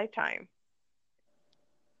in this lifetime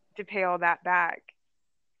to pay all that back.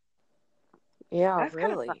 Yeah, That's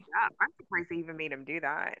kind of fucked really. up. I'm surprised they even made him do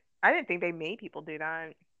that. I didn't think they made people do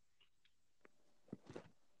that.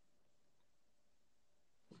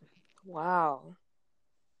 Wow.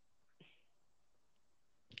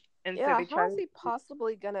 And so Yeah, they how tried. is he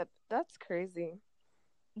possibly gonna? That's crazy.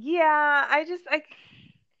 Yeah, I just like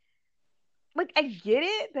I get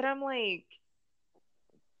it, but I'm like,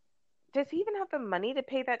 does he even have the money to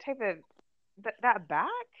pay that type of that back?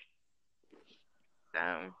 So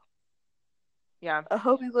yeah, I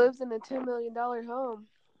hope he lives in a $10 million home.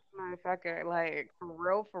 motherfucker, like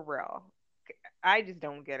for real. I just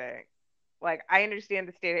don't get it. Like I understand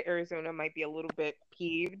the state of Arizona might be a little bit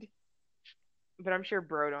peeved, but I'm sure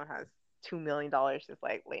bro don't has $2 million just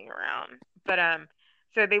like laying around. But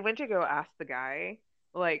so they went to go ask the guy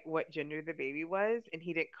like what gender the baby was, and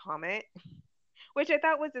he didn't comment, which I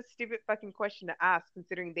thought was a stupid fucking question to ask,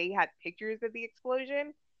 considering they had pictures of the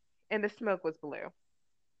explosion and the smoke was blue.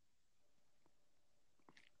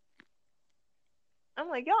 I'm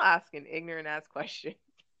like, y'all asking ignorant ass questions.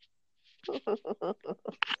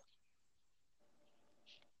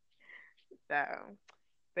 So,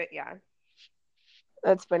 but yeah.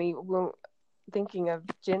 That's funny. When thinking of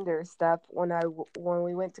gender stuff, when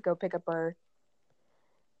we went to go pick up our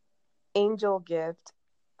angel gift,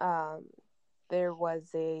 um, there was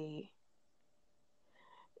a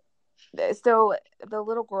so the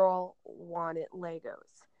little girl wanted Legos.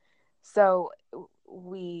 So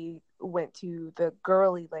we went to the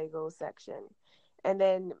girly Lego section. And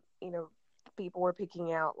then, people were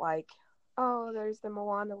picking out like, oh, there's the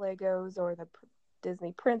Moana Legos or the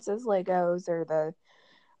Disney Princess Legos or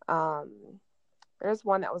um there's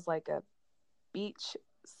one that was like a beach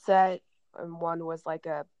set and one was like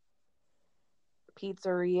a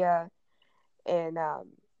pizzeria and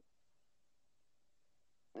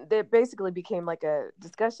there basically became like a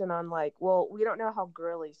discussion on like, well, we don't know how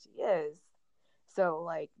girly she is. So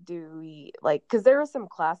like, do we like, because there were some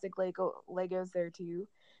classic Legos there too.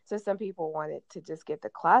 So some people wanted to just get the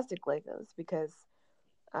classic Legos because,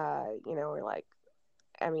 we're like,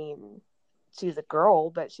 I mean, she's a girl,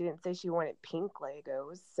 but she didn't say she wanted pink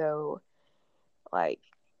Legos. So like,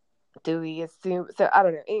 do we assume? So I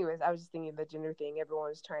don't know. Anyways, I was just thinking the gender thing. Everyone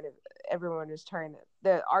was trying to.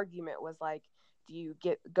 The argument was like, do you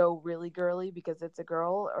go really girly because it's a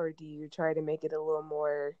girl, or do you try to make it a little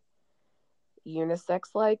more unisex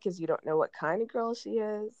like because you don't know what kind of girl she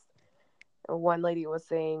is? And one lady was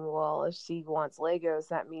saying, well, if she wants Legos,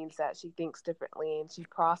 that means that she thinks differently and she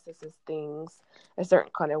processes things a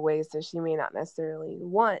certain kind of way. So she may not necessarily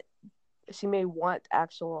want. She may want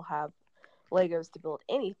actual have Legos to build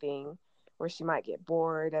anything, where she might get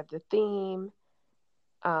bored of the theme.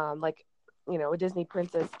 Like a Disney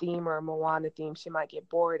princess theme or a Moana theme, she might get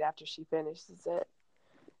bored after she finishes it.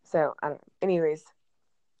 So I don't know. Anyways,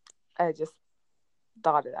 I just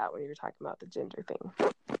thought of that when you were talking about the gender thing.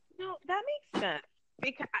 No, that makes sense.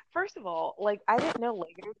 Because first of all, like I didn't know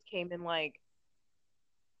Legos came in like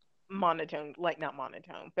monotone, like not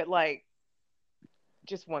monotone, but like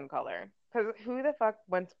just one color. Because who the fuck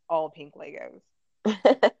wants all pink Legos?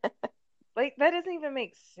 Like that doesn't even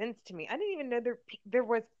make sense to me. I didn't even know there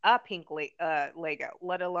was a pink Lego,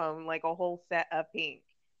 let alone like a whole set of pink.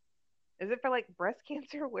 Is it for like breast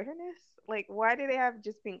cancer awareness? Like why do they have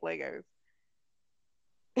just pink Legos?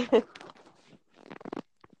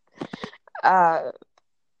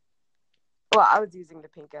 Well, I was using the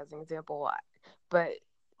pink as an example, but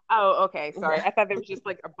Oh, okay. Sorry. yeah. I thought there was just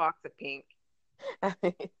like a box of pink. I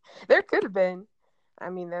mean, there could have been. I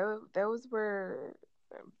mean, those were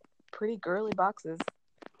pretty girly boxes.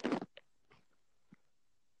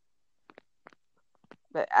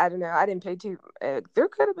 But I don't know. I didn't pay too. There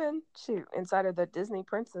could have been, shoot, inside of the Disney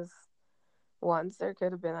Princess ones. There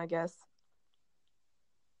could have been, I guess.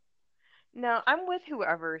 No, I'm with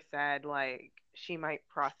whoever said like she might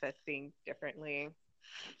process things differently.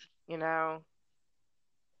 You know,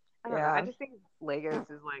 I don't know. I Yeah, just think Legos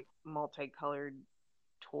is like multicolored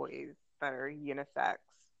toys that are unisex.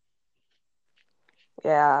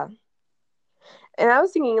 yeah. And I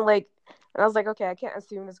was thinking, like, and I was like, okay, I can't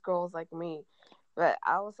assume this girl is like me. But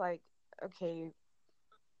I was like, okay,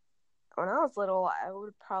 when I was little, I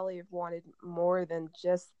would probably have wanted more than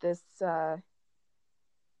just this set.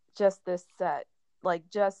 Like,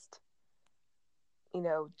 just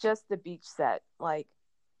the beach set. Like,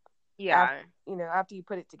 after, Yeah, after you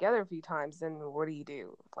put it together a few times, then what do you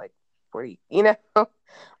do? Like, what do you,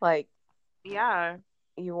 like, yeah,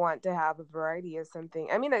 you want to have a variety of something.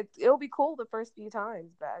 I mean, it'll be cool the first few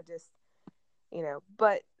times, but I just,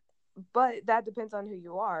 but that depends on who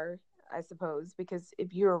you are, I suppose, because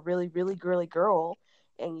if you're a really, really girly girl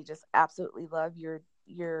and you just absolutely love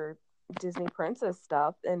your Disney princess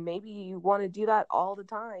stuff, then maybe you want to do that all the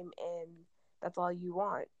time and that's all you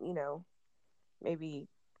want, maybe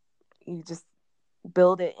you just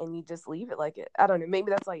build it and you just leave it like it. I don't know, maybe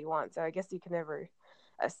that's all you want. So I guess you can never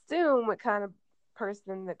assume what kind of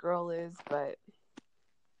person the girl is, but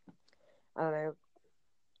I don't know.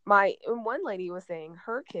 One lady was saying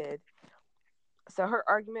her kid, so her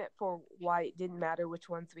argument for why it didn't matter which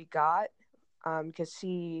ones we got, because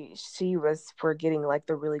she was for getting like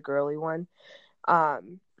the really girly one. Her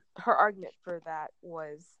argument for that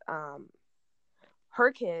was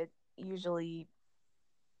her kid usually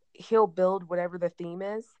he'll build whatever the theme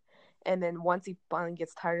is, and then once he finally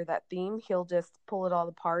gets tired of that theme, he'll just pull it all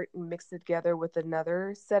apart and mix it together with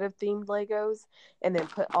another set of themed Legos, and then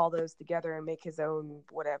put all those together and make his own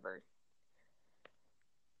whatever.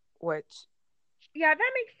 Which, yeah,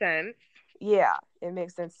 that makes sense. yeah, it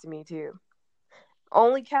makes sense to me too.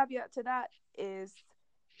 Only caveat to that is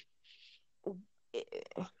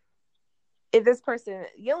if this person,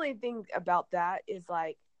 the only thing about that is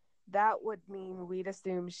like that would mean we'd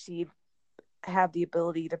assume she'd have the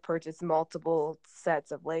ability to purchase multiple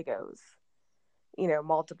sets of Legos.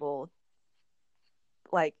 Multiple,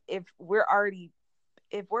 like if we're already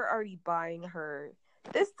buying her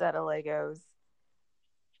this set of Legos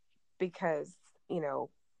because,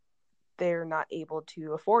 they're not able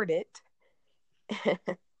to afford it.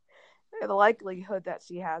 The likelihood that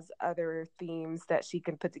she has other themes that she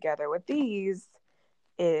can put together with these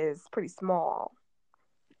is pretty small.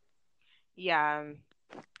 Yeah,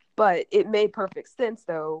 But it made perfect sense,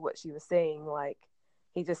 though, what she was saying. Like,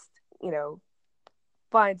 he just,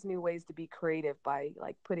 finds new ways to be creative by,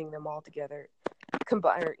 like, putting them all together,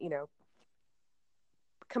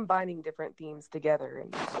 combining different themes together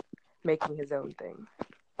and making his own thing.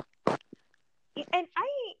 and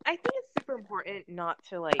I think it's super important not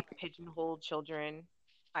to like pigeonhole children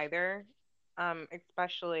either.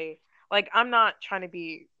 Especially like I'm not trying to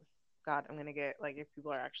be God, I'm gonna get like if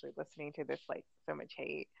people are actually listening to this like so much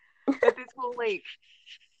hate. But this whole like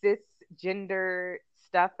cisgender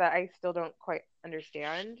stuff that I still don't quite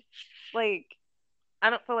understand. Like I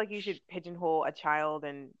don't feel like you should pigeonhole a child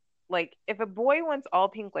and like if a boy wants all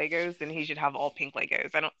pink Legos, then he should have all pink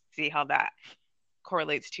Legos. I don't see how that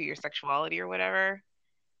correlates to your sexuality or whatever.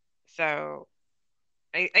 So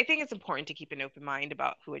I think it's important to keep an open mind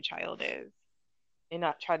about who a child is and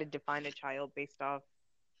not try to define a child based off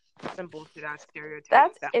simple to that stereotypes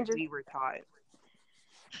That's that interesting. we were taught.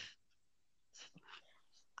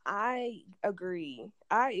 I agree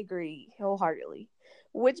wholeheartedly.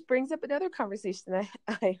 Which brings up another conversation that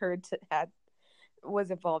I heard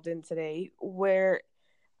was involved in today, where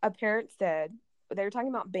a parent said they were talking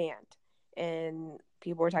about band, and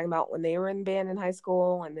people were talking about when they were in band in high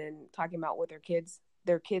school, and then talking about with their kids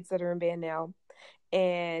that are in band now.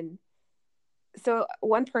 And so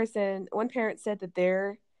one parent said that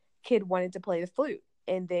their kid wanted to play the flute,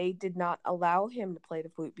 and they did not allow him to play the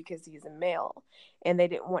flute because he's a male, and they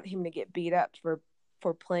didn't want him to get beat up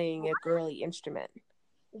for playing a girly instrument.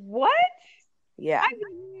 What? Yeah.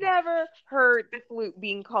 I've never heard the flute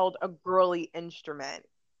being called a girly instrument.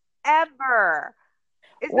 Ever.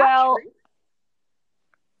 Is that true?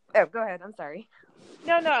 Oh, go ahead. I'm sorry.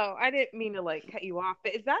 No, I didn't mean to like cut you off,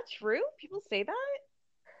 but is that true? People say that?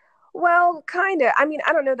 Well, kind of. I mean,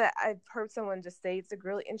 I don't know that I've heard someone just say it's a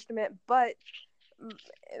girly instrument, but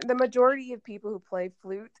the majority of people who play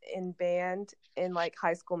flute in band in like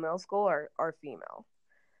high school, middle school are female.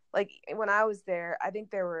 Like when I was there, I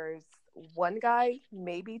think there was one guy,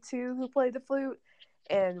 maybe two, who played the flute,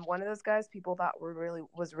 and one of those guys people thought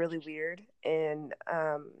was really weird, and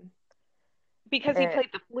because he played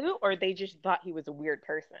the flute, or they just thought he was a weird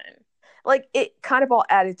person? Like it kind of all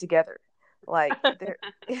added together. Like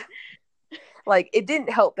like it didn't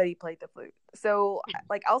help that he played the flute. So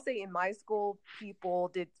like I'll say in my school, people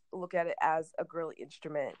did look at it as a girly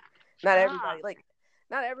instrument. Not everybody, like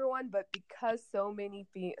not everyone, but because so many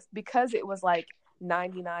because it was like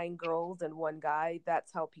 99 girls and one guy,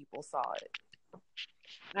 that's how people saw it.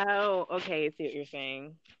 Oh, okay, I see what you're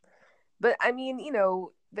saying. But I mean, you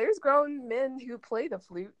know, there's grown men who play the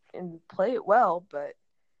flute and play it well, but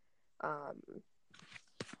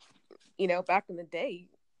you know, back in the day,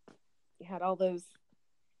 you had all those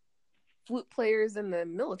flute players in the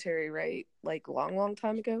military, right? Like long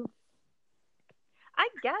time ago. I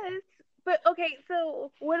guess. But okay,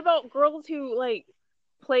 so what about girls who like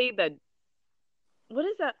play what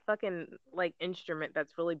is that fucking like instrument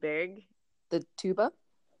that's really big? The tuba?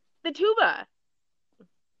 The tuba.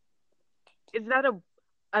 Is that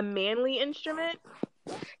a manly instrument?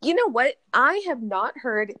 You know what? I have not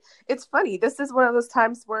heard. It's funny. This is one of those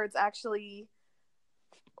times where it's actually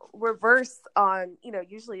reversed on, you know,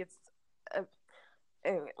 usually it's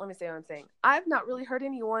anyway, let me say what I'm saying. I've not really heard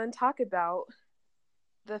anyone talk about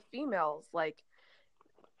the females, like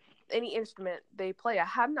any instrument they play. I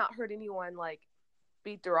have not heard anyone like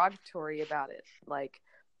be derogatory about it. Like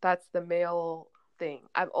that's the male thing.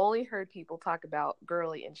 I've only heard people talk about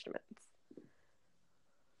girly instruments.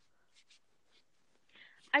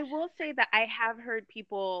 I will say that I have heard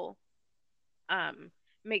people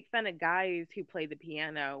make fun of guys who play the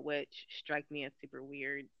piano, which strike me as super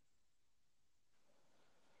weird.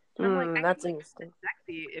 I'm like, That's interesting. It's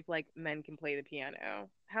sexy if like men can play the piano.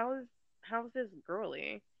 How is this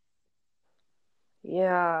girly?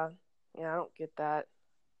 Yeah, I don't get that.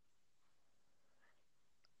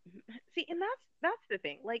 See, and that's the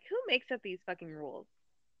thing. Like, who makes up these fucking rules?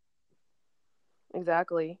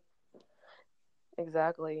 Exactly.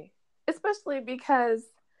 Especially because,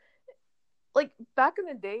 like, back in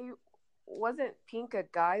the day, wasn't pink a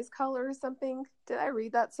guy's color or something? Did I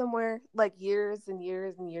read that somewhere? Like years and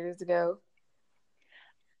years and years ago?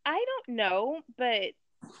 I don't know, but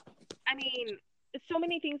I mean, so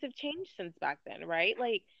many things have changed since back then, right?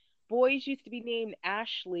 Like, boys used to be named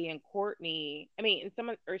Ashley and Courtney. I mean, and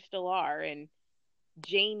some or still are, and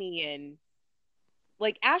Jamie, and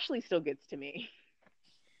like Ashley still gets to me.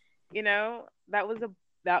 You know, that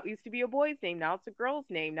used to be a boy's name. Now it's a girl's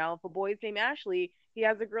name. Now if a boy's named Ashley, he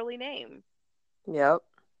has a girly name. Yep.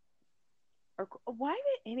 Or why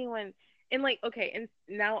would anyone? And like, okay, and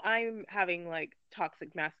now I'm having like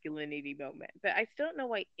toxic masculinity moment, but I still don't know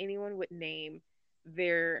why anyone would name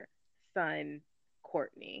their son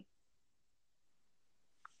Courtney.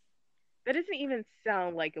 That doesn't even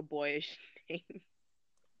sound like a boyish name.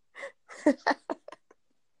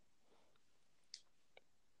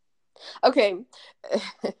 Okay.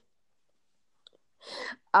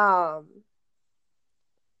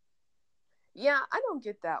 Yeah, I don't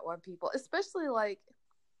get that one, people, especially like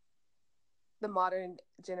the modern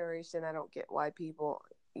generation. I don't get why people,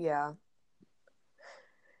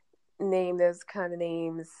 name those kind of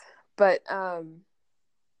names. But you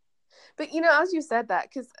know, as you said that,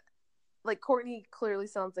 because like Courtney clearly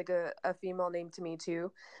sounds like a female name to me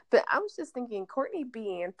too. But I was just thinking, Courtney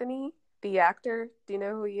B. Anthony, the actor, do you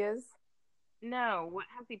know who he is? No, what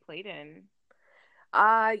has he played in?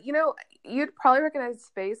 You know, you'd probably recognize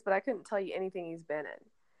his face, but I couldn't tell you anything he's been in.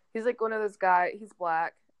 He's like one of those guys, he's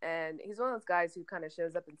black, and he's one of those guys who kind of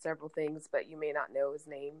shows up in several things, but you may not know his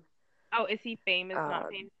name. Oh, is he famous,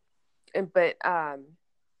 not famous? But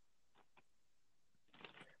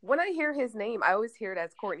when I hear his name, I always hear it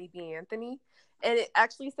as Courtney B. Anthony, and it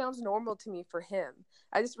actually sounds normal to me for him.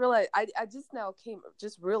 I just realized, I just now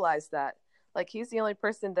realized that. Like, he's the only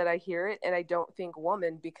person that I hear it, and I don't think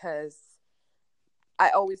woman because I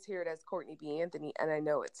always hear it as Courtney B. Anthony, and I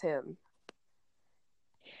know it's him.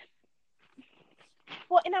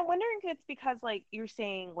 Well, and I'm wondering if it's because, like, you're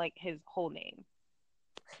saying, like, his whole name.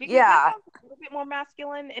 Because Yeah. that sounds a little bit more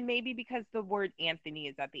masculine, and maybe because the word Anthony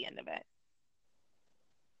is at the end of it.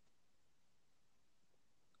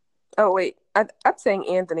 Oh, wait. I'm saying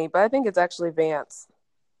Anthony, but I think it's actually Vance.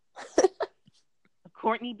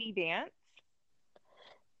 Courtney B. Vance?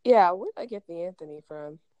 Yeah, where did I get the Anthony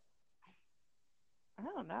from? I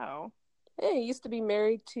don't know. Hey, he used to be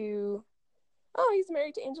married to... Oh, he's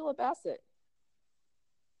married to Angela Bassett.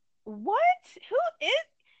 What? Who is...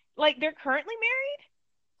 Like, they're currently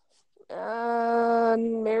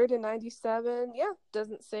married? Married in 97. Yeah,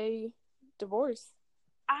 doesn't say divorce.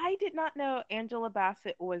 I did not know Angela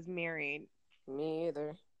Bassett was married. Me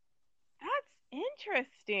either. That's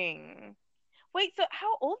interesting. Wait, so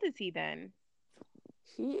how old is he then?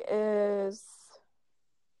 He is...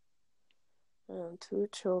 2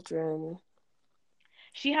 children.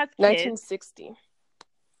 She has kids. 1960.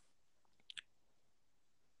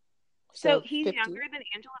 So he's 50. younger than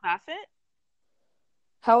Angela Bassett?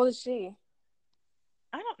 How old is she?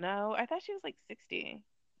 I don't know. I thought she was like 60.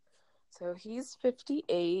 So he's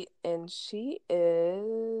 58, and she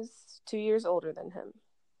is 2 years older than him.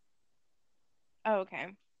 Oh, okay.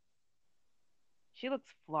 She looks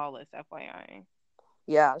flawless, FYI.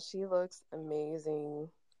 Yeah, she looks amazing.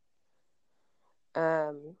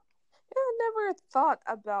 I never thought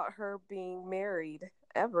about her being married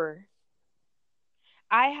ever.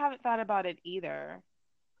 I haven't thought about it either.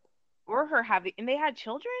 Or her having, and they had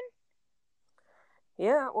children?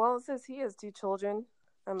 Yeah, well, it says he has 2 children.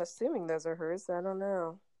 I'm assuming those are hers. I don't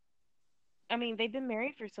know. I mean, they've been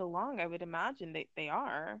married for so long, I would imagine they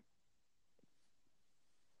are.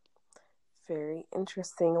 Very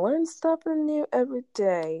interesting. Learn stuff new every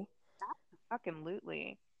day. Fucking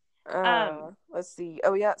lootly. Let's see.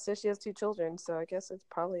 Oh yeah, so she has 2 children, so I guess it's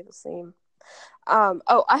probably the same.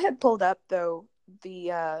 I had pulled up though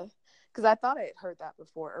the because I thought I had heard that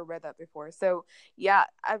before or read that before. So yeah,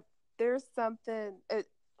 there's something.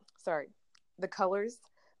 Sorry, the colors,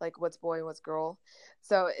 like what's boy and what's girl.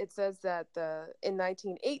 So it says that in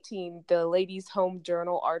 1918, the Ladies' Home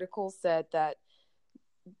Journal article said that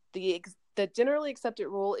the generally accepted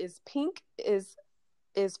rule is pink is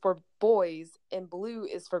for boys and blue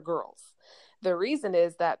is for girls. The reason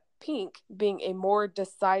is that pink, being a more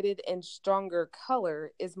decided and stronger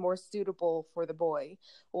color, is more suitable for the boy,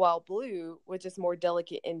 while blue, which is more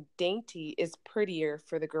delicate and dainty, is prettier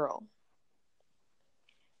for the girl.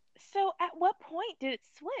 So at what point did it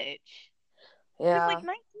switch? Yeah. Like 19,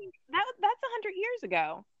 that's 100 years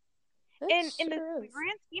ago. And in the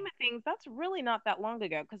grand scheme of things, that's really not that long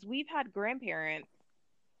ago because we've had grandparents.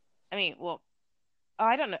 I mean, well,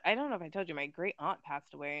 I don't know. I don't know if I told you my great aunt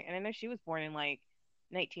passed away, and I know she was born in like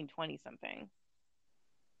 1920 something.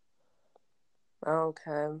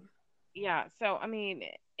 Okay. Yeah. So I mean,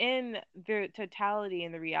 in the totality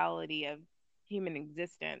and the reality of human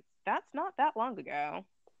existence, that's not that long ago.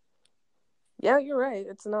 Yeah, you're right.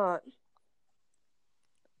 It's not.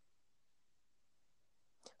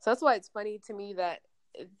 So that's why it's funny to me that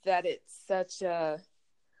it's such a,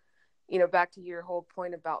 back to your whole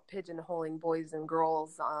point about pigeonholing boys and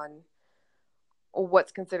girls on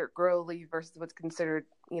what's considered girly versus what's considered,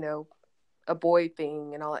 a boy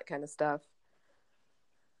thing and all that kind of stuff.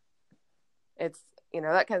 It's,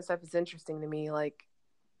 that kind of stuff is interesting to me. Like,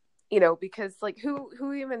 because like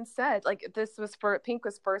who even said like this was pink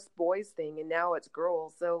was first boys thing and now it's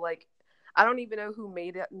girls. So like, I don't even know who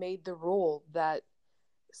made the rule that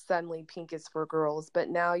suddenly pink is for girls, but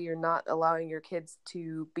now you're not allowing your kids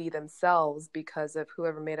to be themselves because of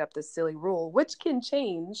whoever made up this silly rule, which can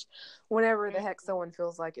change whenever the heck someone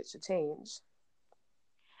feels like it should change.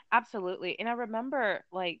 Absolutely. And I remember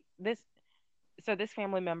like this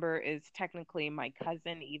family member is technically my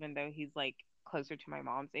cousin, even though he's like closer to my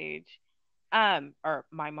mom's age. Or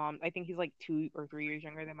my mom, I think he's like 2 or 3 years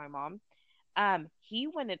younger than my mom. He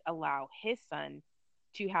wouldn't allow his son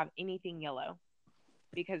to have anything yellow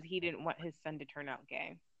because he didn't want his son to turn out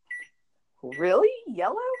gay. Really?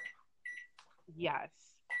 Yellow? Yes.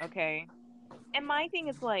 Okay. And my thing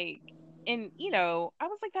is like, and I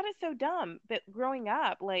was like, that is so dumb. But growing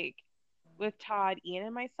up, like with Todd, Ian,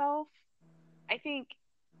 and myself, I think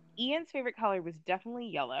Ian's favorite color was definitely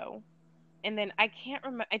yellow. And then I can't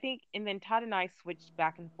remember, and then Todd and I switched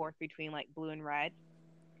back and forth between like blue and red.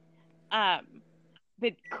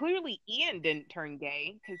 But clearly Ian didn't turn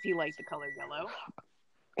gay because he liked the color yellow.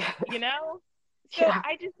 So yeah.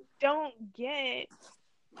 I just don't get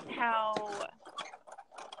how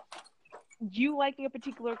you liking a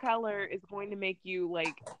particular color is going to make you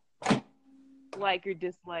like or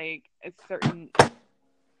dislike a certain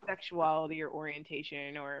sexuality or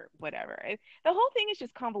orientation or whatever. The whole thing is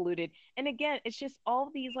just convoluted. And again, it's just all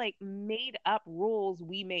these like made up rules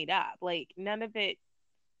we made up. Like none of it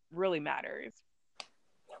really matters.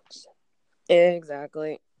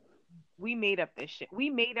 Exactly. We made up this shit. We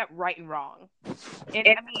made up right and wrong. And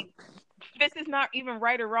I mean, this is not even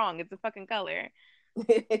right or wrong. It's a fucking color.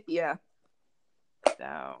 Yeah.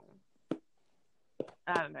 So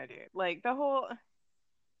I don't know, dude. Like the whole,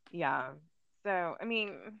 yeah. So I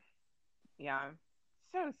mean, yeah,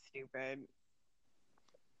 so stupid.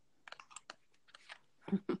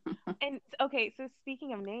 And okay, so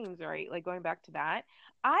speaking of names, right? Like going back to that,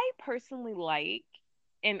 I personally like,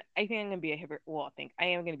 and I think I'm gonna be a hypocrite. Well, I think I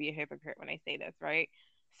am gonna be a hypocrite when I say this, right?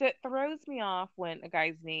 So it throws me off when a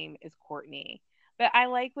guy's name is Courtney, but I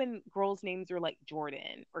like when girls' names are like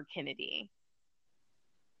Jordan or Kennedy.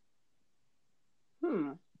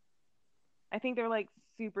 I think they're like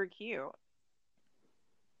super cute.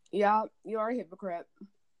 Yeah, you are a hypocrite.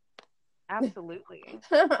 Absolutely.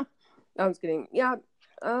 I was kidding. Yeah.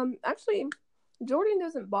 Actually, Jordan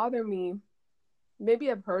doesn't bother me.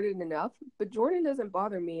 Maybe I've heard it enough, but Jordan doesn't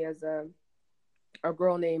bother me as a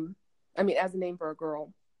girl name. I mean, as a name for a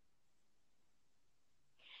girl.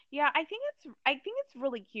 Yeah, I think it's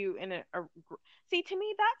really cute and see, to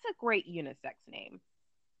me that's a great unisex name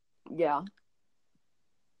Yeah.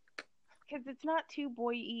 because it's not too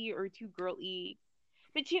boy-y or too girl-y.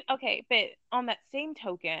 But but on that same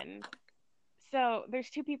token, so there's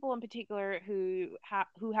two people in particular who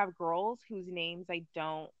have girls whose names I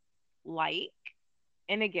don't like.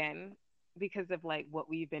 And again, because of like what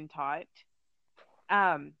we've been taught.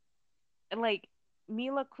 Um like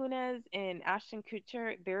Mila Kunis and Ashton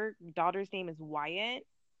Kutcher, their daughter's name is Wyatt.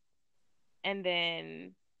 And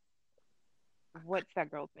then what's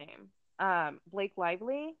that girl's name? Blake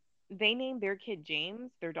Lively. They named their kid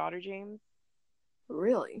James, their daughter James.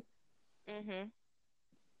 Really? Mhm.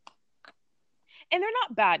 And they're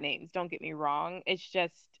not bad names, don't get me wrong. It's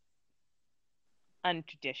just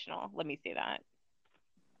untraditional. Let me say that.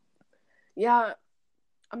 Yeah,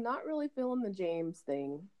 I'm not really feeling the James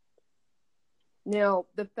thing. Now,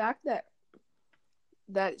 the fact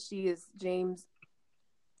that she is James,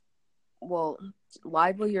 well,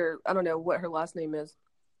 Lively, or I don't know what her last name is.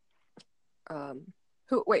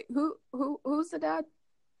 Who's the dad?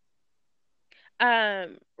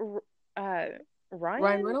 Um, Ryan.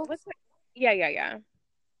 Ryan Reynolds? What's that? Yeah.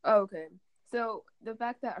 Oh, okay. So the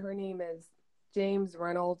fact that her name is James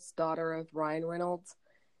Reynolds, daughter of Ryan Reynolds,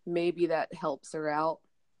 maybe that helps her out.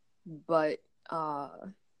 But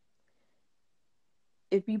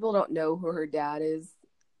if people don't know who her dad is,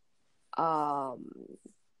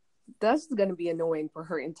 that's going to be annoying for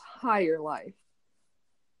her entire life.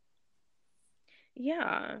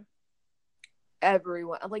 Yeah.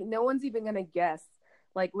 Everyone, like, no one's even going to guess.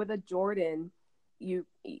 Like with a Jordan,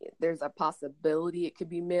 there's a possibility it could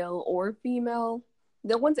be male or female.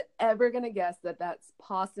 No one's ever going to guess that that's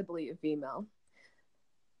possibly a female.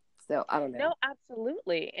 So I don't know. No,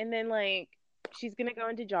 absolutely. And then like she's gonna go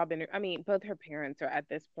into job interview. I mean, both her parents are at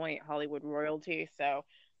this point Hollywood royalty, so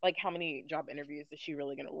like how many job interviews is she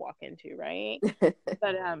really gonna walk into, right?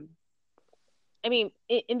 But I mean,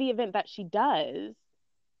 in the event that she does,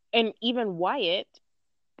 and even Wyatt,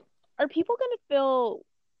 are people gonna feel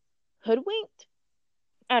hoodwinked?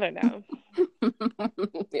 I don't know.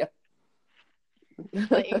 Yeah.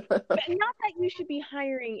 Like, but not that you should be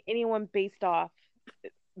hiring anyone based off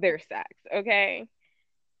their sex, okay?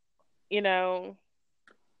 You know,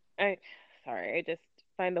 I just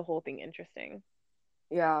find the whole thing interesting.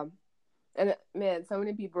 Yeah. And man, so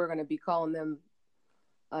many people are going to be calling them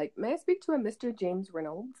like, may I speak to a Mr. James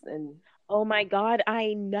Reynolds? And oh my God,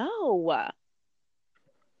 I know.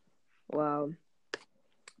 Wow.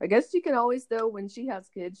 I guess she can always, though, when she has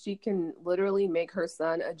kids, she can literally make her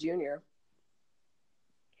son a junior.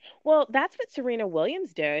 Well, that's what Serena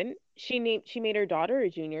Williams did. She made her daughter a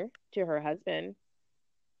junior to her husband.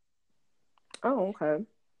 Oh, okay.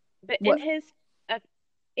 But What?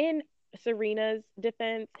 In Serena's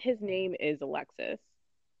defense, his name is Alexis.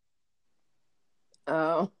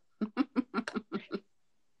 Oh.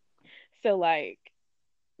 So like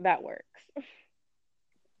that works.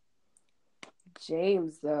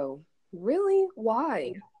 James, though. Really?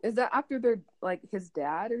 Why? Is that after they're like his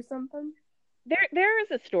dad or something? There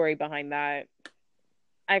is a story behind that.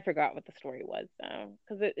 I forgot what the story was though,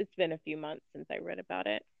 because it's been a few months since I read about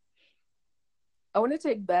it. I want to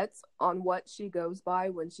take bets on what she goes by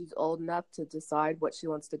when she's old enough to decide what she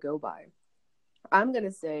wants to go by. I'm going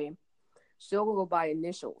to say she'll go by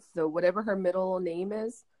initials. So whatever her middle name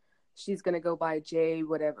is, she's gonna go by J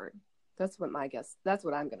whatever. That's what my guess. That's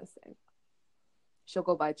what I'm gonna say. She'll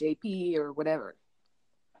go by JP or whatever.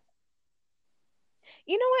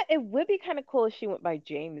 You know what? It would be kind of cool if she went by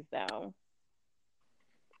James, though.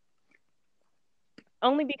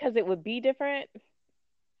 Only because it would be different.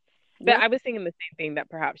 But Yeah, I was thinking the same thing, that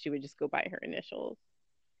perhaps she would just go by her initials.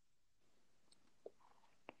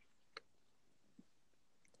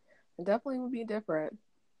 it definitely would be different.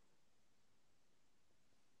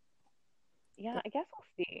 Yeah, I guess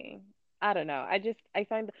we'll see. I don't know. I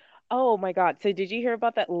find, oh my God. So did you hear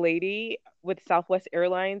about that lady with Southwest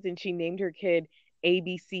Airlines and she named her kid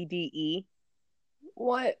ABCDE?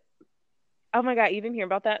 What? Oh my God, you didn't hear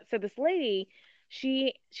about that? So this lady,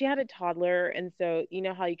 she had a toddler, and so you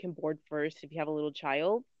know how you can board first if you have a little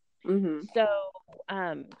child. Mm-hmm. So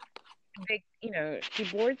um she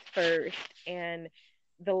boards first, and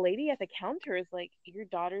the lady at the counter is like, "Your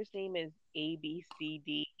daughter's name is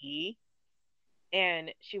ABCDE,"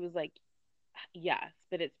 and she was like, "Yes,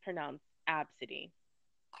 but it's pronounced Absidy."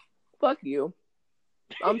 Fuck you.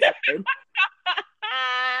 I'm sorry.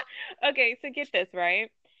 Okay, so get this,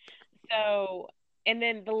 right? So, and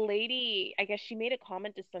then the lady, I guess she made a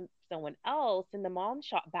comment to someone else, and the mom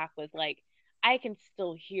shot back was like, "I can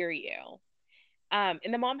still hear you."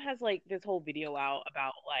 And the mom has like this whole video out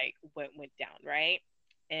about like what went down, right?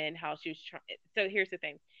 And how she was trying. So here's the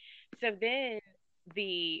thing. So then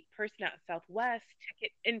the person at Southwest took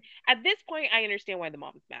it, and at this point, I understand why the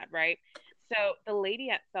mom's mad, right? So the lady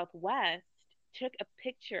at Southwest took a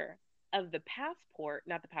picture of the passport,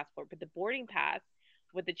 not the passport, but the boarding pass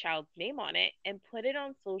with the child's name on it, and put it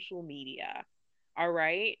on social media. All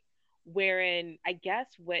right. Wherein I guess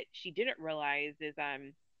what she didn't realize is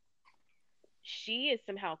she is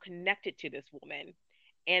somehow connected to this woman,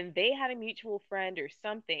 and they had a mutual friend or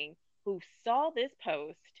something who saw this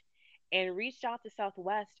post and reached out to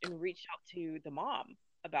Southwest and reached out to the mom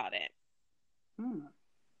about it. Hmm.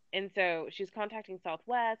 And so she's contacting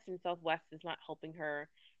Southwest, and Southwest is not helping her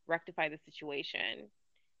rectify the situation.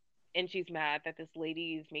 And she's mad that this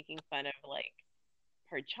lady is making fun of like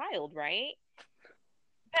her child, right?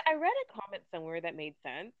 But I read a comment somewhere that made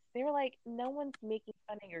sense. They were like, no one's making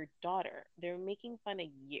fun of your daughter. They're making fun of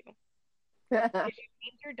you. Because you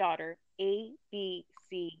named your daughter ABCDE.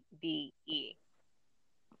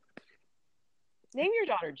 Name your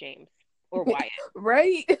daughter James or Wyatt.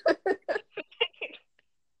 Right?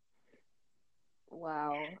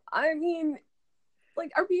 Wow. I mean,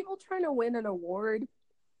 like, are people trying to win an award?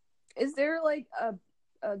 Is there like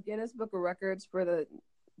a Guinness Book of Records for the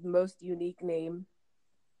most unique name?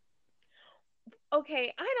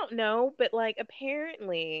 Okay, I don't know, but like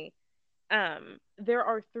apparently there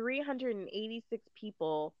are 386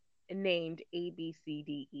 people named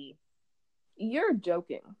ABCDE. You're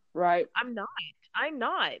joking, right? I'm not. I'm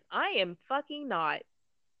not. I am fucking not.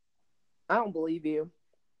 I don't believe you.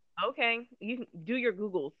 Okay, you can do your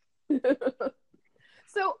Googles.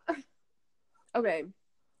 So, okay.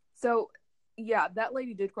 So, yeah, that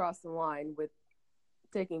lady did cross the line with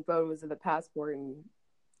taking photos of the passport and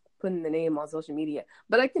putting the name on social media.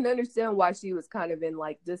 But I can understand why she was kind of in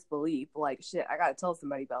like disbelief. Like, shit, I gotta tell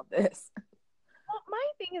somebody about this. Well, my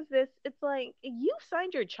thing is this: it's like you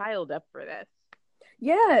signed your child up for this.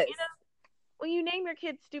 Yes. You know, when you name your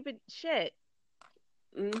kid stupid shit.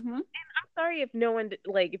 Mm-hmm. I'm sorry if no one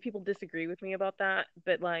like if people disagree with me about that,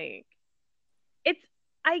 but like it's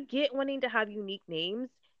I get wanting to have unique names,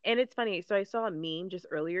 and it's funny. So I saw a meme just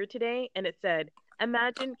earlier today, and it said,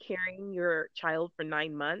 "Imagine carrying your child for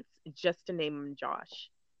 9 months just to name him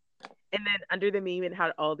Josh." And then under the meme, it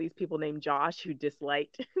had all these people named Josh who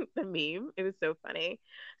disliked the meme. It was so funny.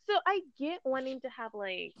 So I get wanting to have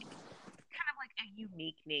like kind of like a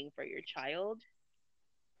unique name for your child,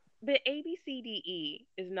 but ABCDE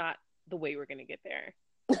is not the way we're gonna get there.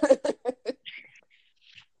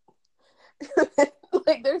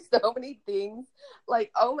 Like, there's so many things.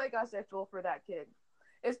 Like, oh my gosh, I feel for that kid.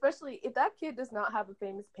 Especially if that kid does not have a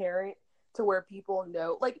famous parent to where people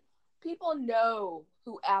know, like, people know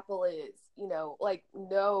who Apple is, you know, like,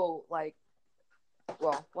 know, like,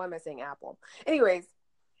 well, why am I saying Apple? Anyways.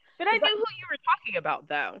 But I knew who you were talking about,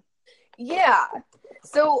 though. Yeah.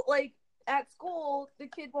 So, like, at school, the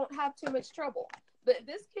kid won't have too much trouble. But if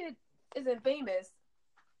this kid isn't famous,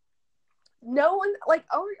 no one, like,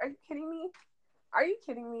 oh, are you kidding me? Are you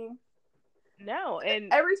kidding me? No,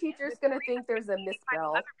 and every teacher's gonna think there's a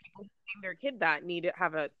misspell. Other people who name their kid that need to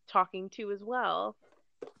have a talking to as well.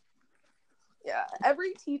 Yeah,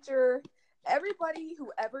 every teacher, everybody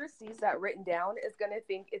who ever sees that written down is gonna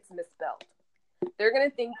think it's misspelled. They're gonna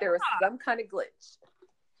think there was some kind of glitch.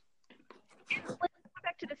 Let's go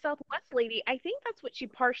back to the Southwest lady. I think that's what she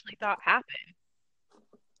partially thought happened.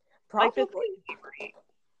 Like this Probably. slavery.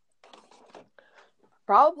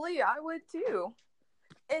 Probably, I would too.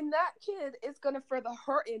 And that kid is gonna, for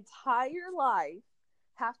her entire life,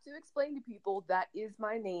 have to explain to people that is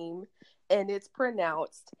my name and it's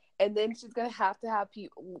pronounced. And then she's gonna have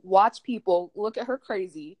people watch people look at her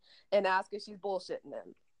crazy and ask if she's bullshitting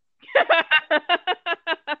them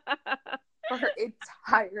for her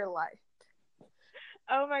entire life.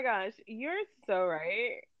 Oh my gosh, you're so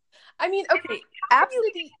right. I mean, okay,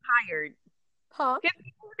 absolutely hired. Huh? Because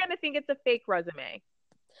people are gonna think it's a fake resume.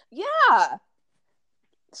 Yeah.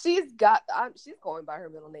 She's going by her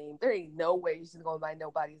middle name. There ain't no way she's going by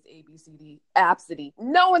nobody's ABCD. Absidy.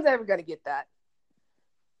 No one's ever gonna get that.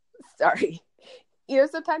 Sorry.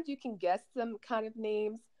 Sometimes you can guess some kind of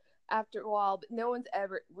names after a while, but no one's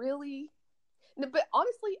ever really. No, but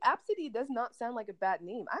honestly, Absidy does not sound like a bad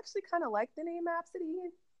name. I actually kind of like the name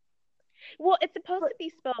Absidy. Well, it's supposed to be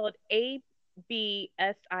spelled ABSIDY.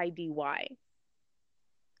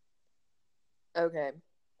 Okay.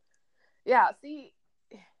 Yeah, see,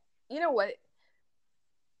 you know what?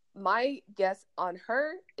 My guess on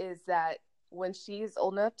her is that when she's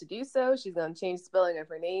old enough to do so, she's going to change the spelling of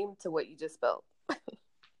her name to what you just spelled.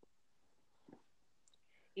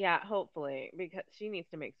 Yeah, hopefully, because she needs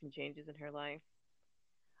to make some changes in her life.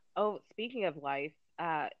 Oh, speaking of life,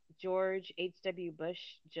 George H.W. Bush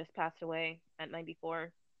just passed away at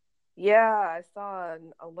 94. Yeah, I saw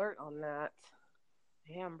an alert on that.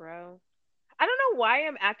 Damn, bro. I don't know why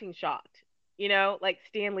I'm acting shocked. Like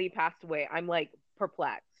Stan Lee passed away. I'm like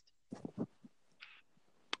perplexed.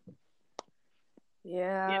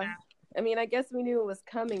 Yeah. I mean, I guess we knew it was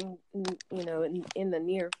coming, in the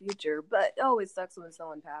near future, but it always sucks when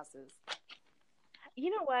someone passes.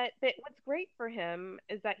 You know what? But what's great for him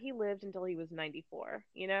is that he lived until he was 94,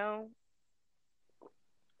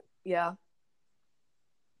 Yeah.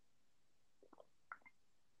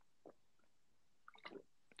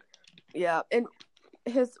 Yeah. And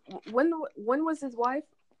when was his wife?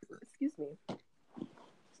 Excuse me.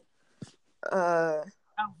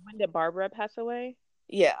 When did Barbara pass away?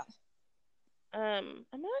 Yeah. I'm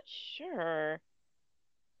not sure.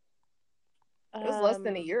 It was less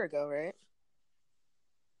than a year ago, right?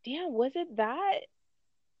 Damn, was it that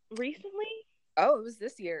recently? Oh, it was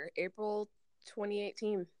this year, April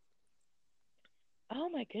 2018. Oh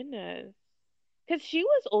my goodness. Because she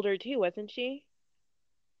was older too, wasn't she?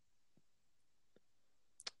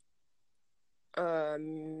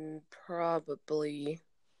 Probably.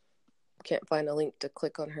 Can't find a link to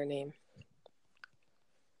click on her name.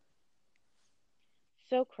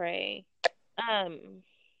 So cray. I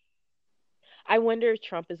wonder if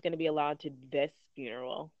Trump is going to be allowed to this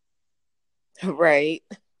funeral. Right.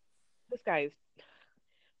 This guy's,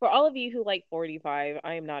 for all of you who like 45,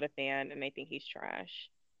 I am not a fan, and I think he's trash.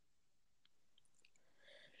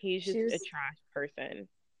 He's just a trash person.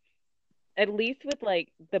 At least with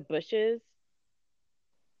like the Bushes,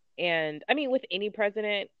 and I mean with any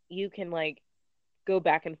president, you can like go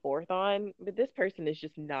back and forth on, but this person is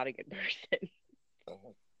just not a good person.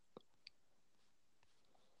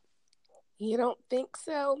 You don't think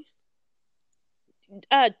so?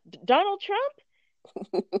 Donald Trump?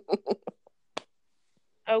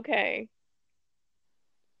 Okay.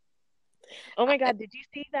 Oh my God, did you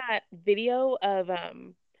see that video of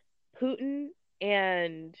Putin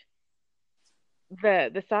and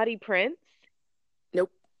the Saudi prince?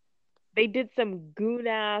 Nope. They did some goon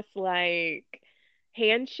ass like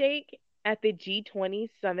handshake at the G20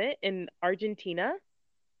 summit in Argentina.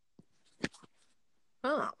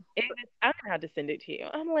 Oh. I'm gonna have to send it to you.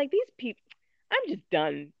 I'm like, these people, I'm just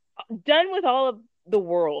done with all of the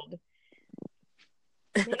world.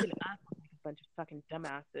 Making us look like a bunch of fucking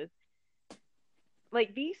dumbasses.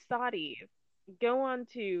 Like, these Saudis go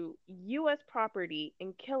onto U.S. property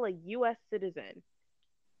and kill a U.S. citizen,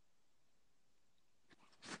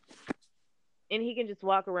 and he can just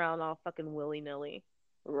walk around all fucking willy-nilly.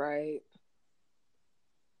 Right.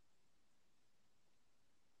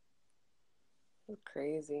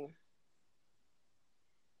 Crazy.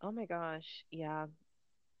 Oh my gosh, yeah.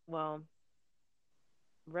 Well,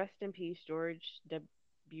 rest in peace, George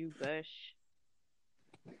W. Bush.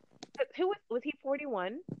 Who was he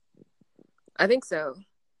 41? I think so.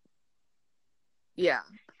 Yeah.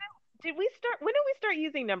 When did we start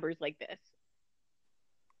using numbers like this?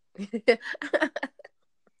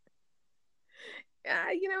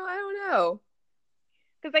 I don't know.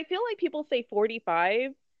 Because I feel like people say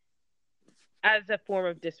 45 as a form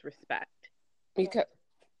of disrespect. You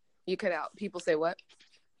cut out. People say what?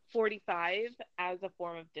 45 as a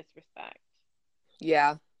form of disrespect.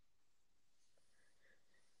 Yeah.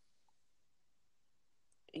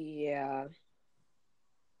 Yeah.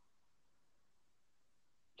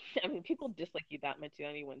 I mean, people dislike you that much, you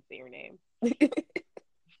don't even say your name.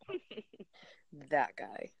 That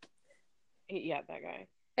guy. Yeah, that guy.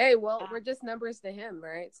 Hey, well, we're just numbers to him,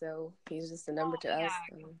 right? So he's just a number to us.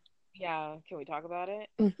 Yeah, can we talk about it?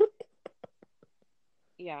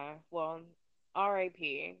 Yeah, well,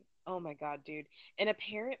 R.I.P. Oh my God, dude. And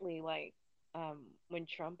apparently, like, when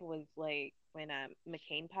Trump was like, when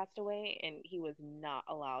McCain passed away and he was not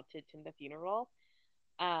allowed to attend the funeral,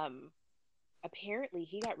 um, apparently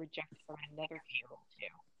he got rejected from another funeral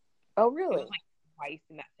too. Oh, It really? was like twice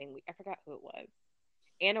in that same week. I forgot who it was.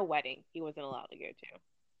 And a wedding he wasn't allowed to go to.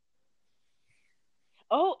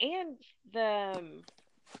 Oh, and the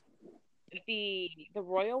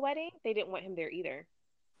royal wedding, they didn't want him there either.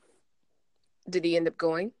 Did he end up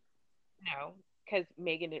going? No, because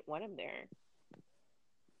Megan didn't want him there.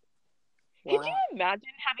 Wow. Could you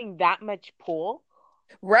imagine having that much pull?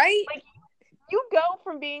 Right? Like, you go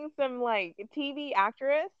from being some like TV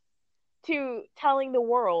actress to telling the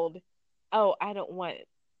world, "Oh, I don't want,"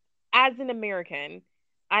 as an American,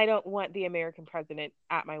 I don't want the American president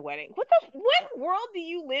at my wedding. What world do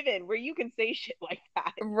you live in where you can say shit like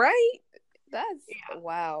that? Right? That's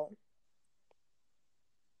wow.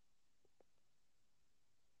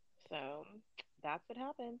 So that's what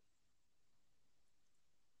happened.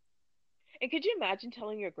 And could you imagine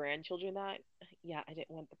telling your grandchildren that? Yeah, I didn't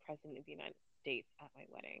want the president of the United States at my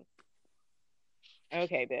wedding.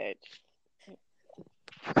 Okay, bitch.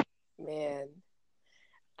 Man.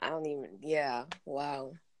 I don't even, yeah,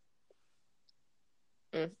 wow.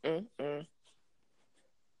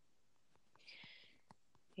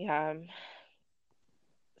 Yeah.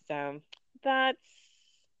 So that's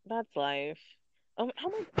life.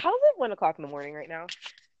 How's it 1 o'clock in the morning right now?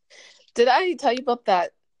 Did I tell you about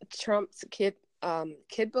that Trump's kid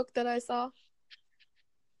book that I saw?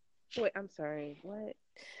 Wait, I'm sorry. What?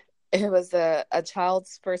 It was a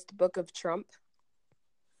child's first book of Trump.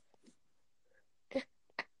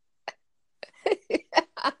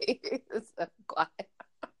 It's so quiet.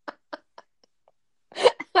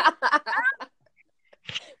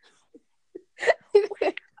 What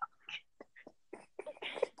is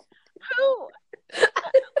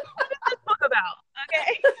this book about?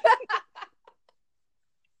 Okay.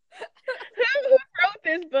 Who wrote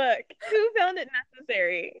this book? Who found it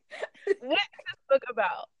necessary? What is this book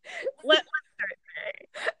about? Let's start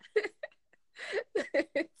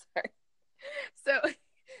there. Sorry. So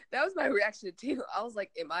that was my reaction too. I was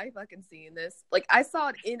like, am I fucking seeing this? Like, I saw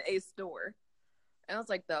it in a store and I was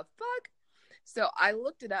like, the fuck? So I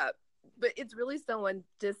looked it up, but it's really someone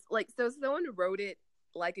someone wrote it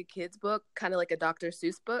like a kid's book, kind of like a Dr.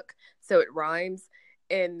 Seuss book. So it rhymes,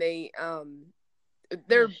 and they're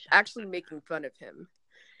actually making fun of him.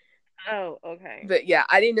 Oh, okay. But yeah,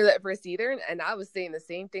 I didn't know that first either, and I was saying the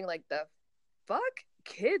same thing, like, the fuck?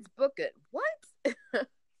 Kids book it? What?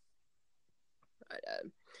 But,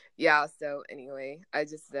 yeah, so anyway, I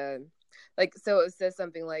just so it says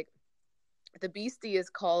something like, the beastie is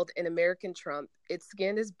called an American Trump. Its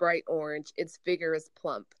skin is bright orange. Its figure is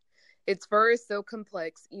plump. Its fur is so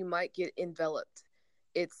complex you might get enveloped.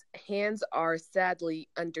 Its hands are sadly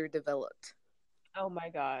underdeveloped. Oh my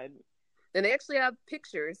God. And they actually have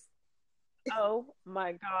pictures. Oh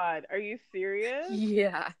my God. Are you serious?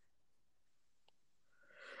 Yeah.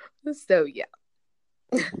 So yeah.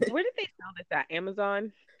 Where did they sell this at?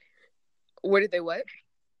 Amazon? Where did they what?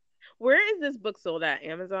 Where is this book sold at?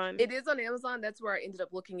 Amazon? It is on Amazon. That's where I ended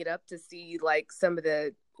up looking it up to see like some of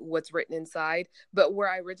the what's written inside. But where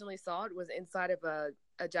I originally saw it was inside of a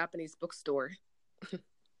Japanese bookstore.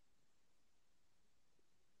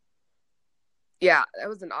 Yeah, that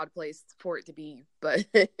was an odd place for it to be, but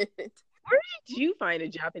where did you find a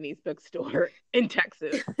Japanese bookstore in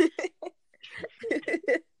Texas?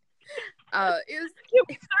 It was... Can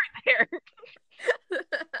we start there?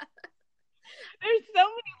 There's so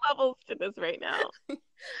many levels to this right now.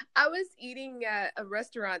 I was eating at a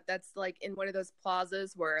restaurant that's like in one of those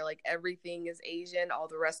plazas where like everything is Asian, all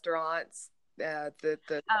the restaurants. Oh,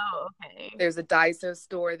 okay. There's a Daiso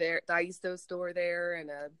store there, and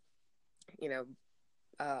a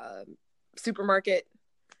supermarket.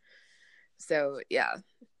 So yeah,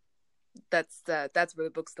 that's where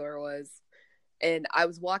the bookstore was. And I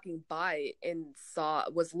was walking by and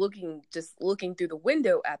was looking through the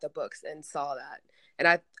window at the books and saw that. And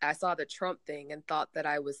I saw the Trump thing and thought that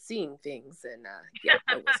I was seeing things, and yeah,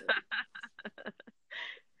 I wasn't.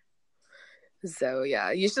 So yeah,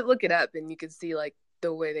 you should look it up and you can see like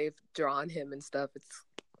the way they've drawn him and stuff. It's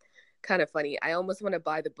kind of funny. I almost want to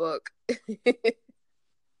buy the book.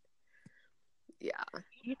 Yeah.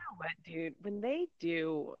 You know what, dude? When they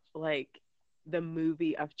do like the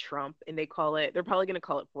movie of Trump and they're probably gonna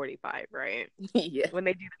call it 45, right? Yeah. When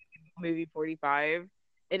they do the movie 45,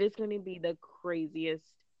 it is gonna be the craziest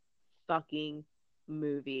fucking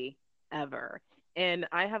movie ever. And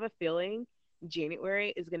I have a feeling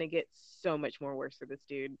January is gonna get so much more worse for this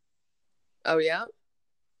dude. Oh yeah.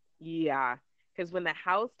 Yeah. Because when the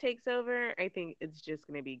house takes over, I think it's just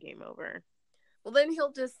gonna be game over. Well, then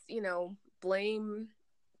he'll just, blame.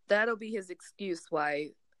 That'll be his excuse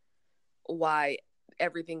why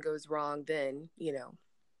everything goes wrong. Then you know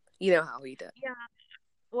how he does. Yeah.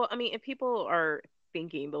 Well, I mean, if people are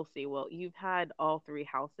thinking, they'll see, well, you've had all three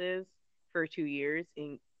houses for 2 years,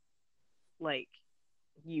 and like,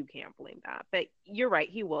 you can't blame that. But you're right,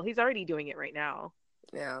 he will. He's already doing it right now.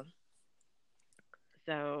 Yeah.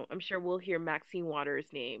 So I'm sure we'll hear Maxine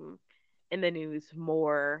Waters' name in the news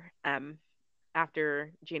more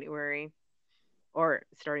after January, or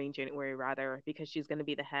starting January rather, because she's going to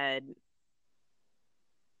be the head.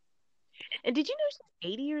 And did you know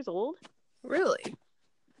she's 80 years old? Really?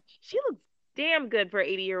 She looks damn good for an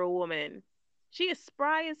 80-year-old woman. She is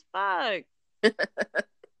spry as fuck.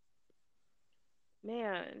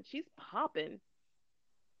 Man, she's popping.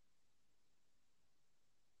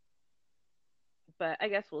 But I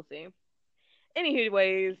guess we'll see. Anywho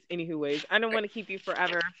ways. I don't want to keep you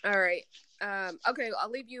forever. All right. Okay, I'll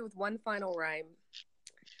leave you with one final rhyme.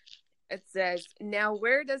 It says, now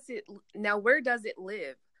where does it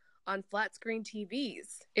live? On flat screen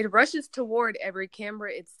TVs. It rushes toward every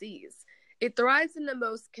camera it sees. It thrives in the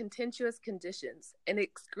most contentious conditions and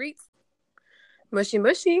excretes mushy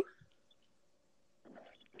mushy.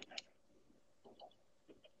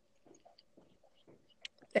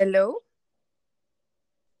 Hello?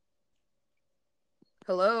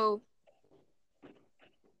 Hello?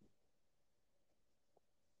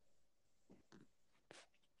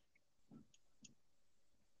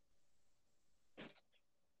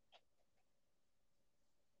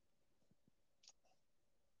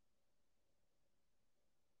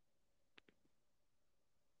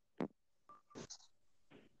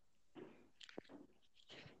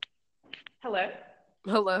 Hello.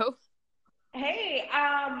 Hello? Hey,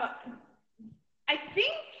 I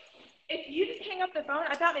think if you just hang up the phone,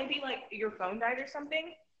 I thought maybe like your phone died or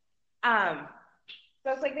something. Um, so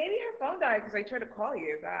I was like, maybe her phone died because I tried to call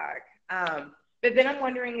you back. But then I'm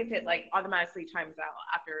wondering if it like automatically times out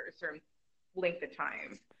after a certain length of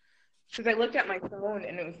time. Because I looked at my phone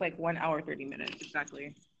and it was like 1 hour 30 minutes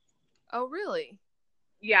exactly. Oh, really?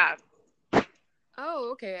 Yeah. Oh,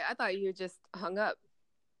 okay. I thought you just hung up.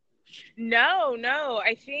 No.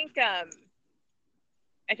 I think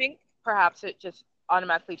perhaps it just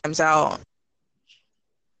automatically times out.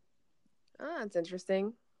 Oh, that's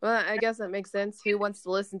interesting. Well, I guess that makes sense. Who wants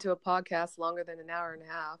to listen to a podcast longer than an hour and a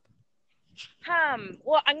half?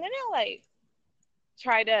 Well, I'm gonna like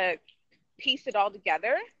try to piece it all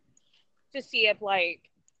together to see if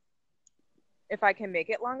I can make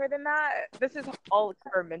it longer than that. This is all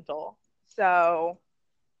experimental, so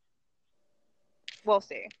we'll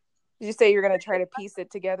see. Did you say you're going to try to piece it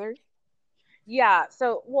together? Yeah.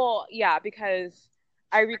 So, well, yeah, because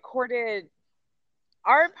I recorded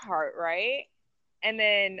our part, right? And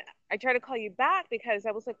then I tried to call you back because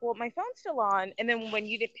I was like, well, my phone's still on. And then when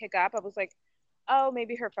you didn't pick up, I was like, oh,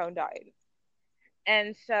 maybe her phone died.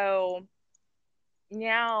 And so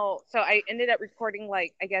so I ended up recording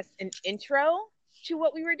like, I guess, an intro to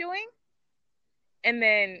what we were doing, and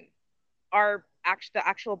then the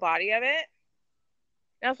actual body of it.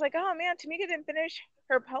 And I was like, oh man, Tamika didn't finish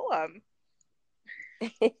her poem.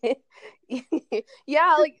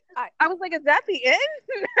 Yeah, like I was like, is that the end?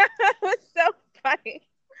 It was so funny.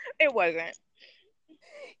 It wasn't.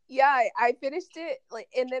 yeah, I finished it like,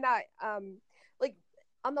 and then I like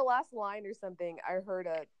on the last line or something, I heard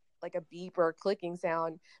a beep or a clicking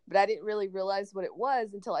sound, but I didn't really realize what it was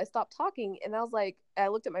until I stopped talking, and I was like, I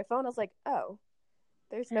looked at my phone, I was like, oh,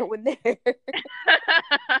 there's no one there.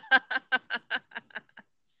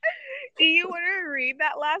 Do you want to read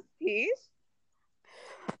that last piece?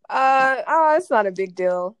 Oh, it's not a big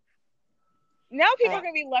deal. Now people are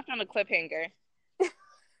gonna be left on a cliffhanger.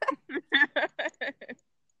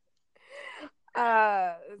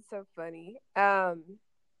 It's so funny.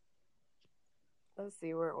 Let's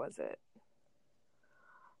see, where was it?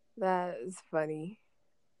 That is funny.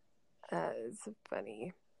 That is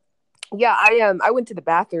funny. Yeah, I went to the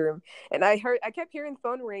bathroom and I kept hearing the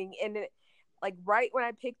phone ring, and it, like right when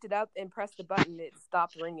I picked it up and pressed the button, it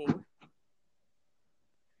stopped ringing.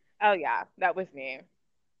 Oh yeah, that was me.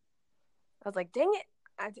 I was like, dang it!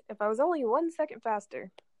 If I was only 1 second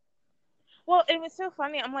faster. Well, it was so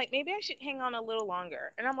funny. I'm like, maybe I should hang on a little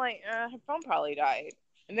longer. And I'm like, her phone probably died.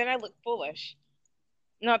 And then I look foolish.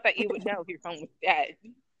 Not that you would know if your phone was dead.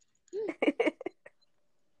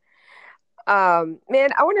 Man,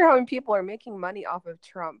 I wonder how many people are making money off of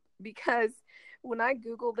Trump, because when I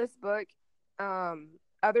Google this book,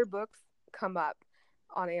 other books come up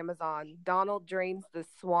on Amazon. Donald Drains the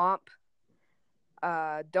Swamp.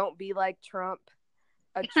 Don't Be Like Trump.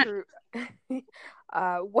 A true.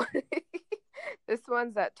 What? This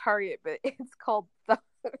one's at Target, but it's called Thump.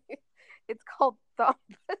 It's called Thump.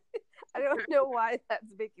 I don't know why that's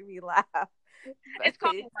making me laugh. It's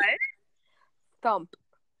called what? Thump.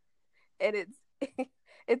 And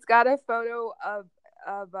it's got a photo of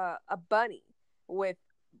a bunny with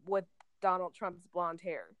Donald Trump's blonde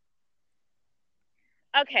hair.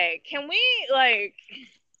 Okay, can we like?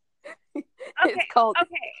 Okay, It's called.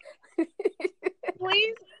 Okay,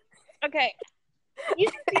 please. Okay, you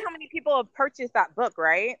can see how many people have purchased that book,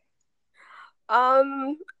 right?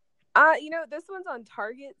 This one's on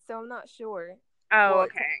Target, so I'm not sure. Oh, well,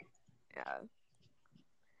 okay. Yeah.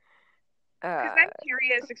 Because I'm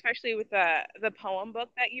curious, especially with the poem book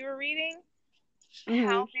that you were reading,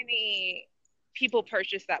 how many people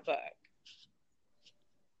purchased that book?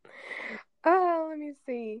 Oh, let me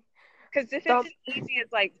see. Because if it's as easy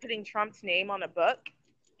as like putting Trump's name on a book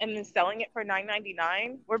and then selling it for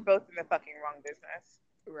 $9.99, we're both in the fucking wrong business.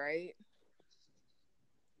 Right.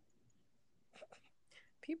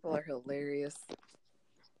 People are hilarious.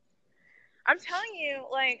 I'm telling you,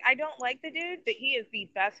 like, I don't like the dude, but he is the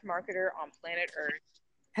best marketer on planet Earth.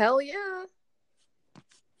 Hell yeah.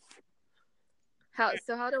 How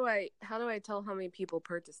do I tell how many people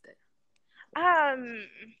purchased it? Hang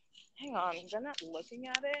on, because I'm not looking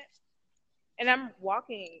at it. And I'm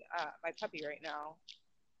walking my puppy right now.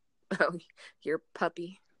 Oh, your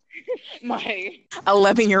puppy. My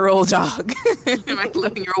 11-year-old dog. My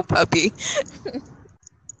 11-year-old puppy.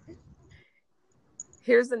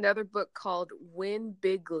 Here's another book called Win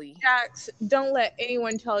Bigly. Jax, don't let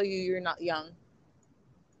anyone tell you you're not young.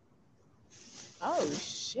 Oh,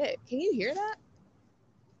 shit. Can you hear that?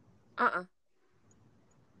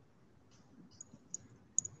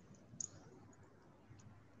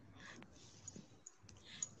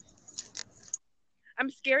 I'm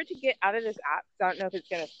scared to get out of this app because I don't know if it's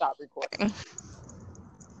going to stop recording.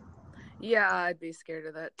 Yeah, I'd be scared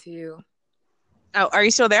of that too. Oh, are you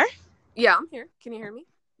still there? Yeah, I'm here. Can you hear me?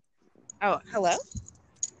 Oh, hello?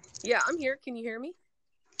 Yeah, I'm here. Can you hear me?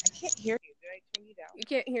 I can't hear you. Did I turn you down? You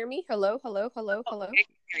can't hear me? Hello, hello, hello, hello. I can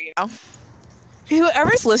hear you. Oh.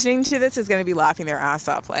 Whoever's listening to this is going to be laughing their ass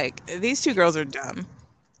off. Like, these two girls are dumb.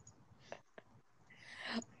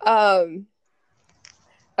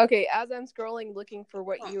 Okay, as I'm scrolling looking for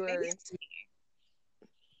what you were...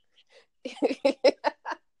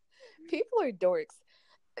 People are dorks.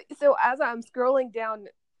 So as I'm scrolling down,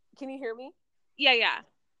 can you hear me? Yeah.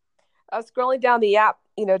 I was scrolling down the app,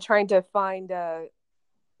 trying to find,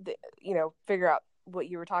 figure out what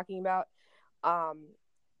you were talking about.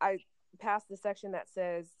 I passed the section that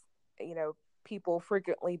says, people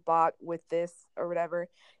frequently bought with this or whatever.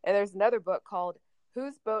 And there's another book called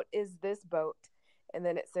Whose Boat Is This Boat? And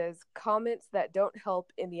then it says comments that don't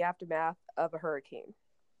help in the aftermath of a hurricane.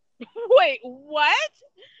 Wait, what?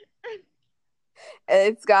 And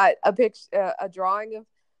it's got a picture, a drawing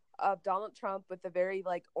of Donald Trump with a very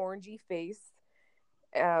like orangey face,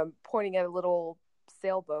 pointing at a little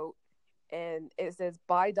sailboat, and it says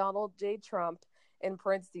by Donald J. Trump. In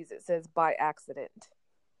parentheses, it says by accident.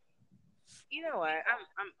 You know what?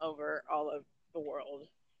 I'm over all of the world.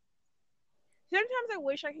 Sometimes I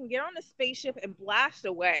wish I can get on a spaceship and blast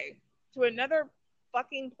away to another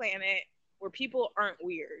fucking planet where people aren't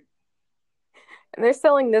weird. And they're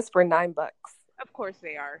selling this for $9. Of course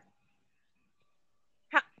they are.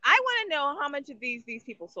 I want to know how much of these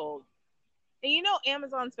people sold. And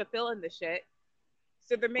Amazon's fulfilling the shit.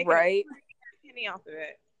 So they're making a penny off of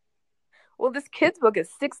it. Well, this kid's book is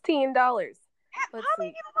 $16. How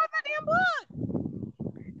many people bought that damn book?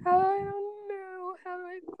 I don't know. How do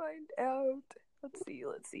I find out? Let's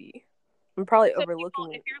see. I'm probably overlooking.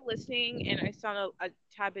 People, if you're listening and I sound a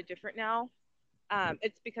tad bit different now,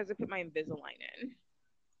 it's because I put my Invisalign in.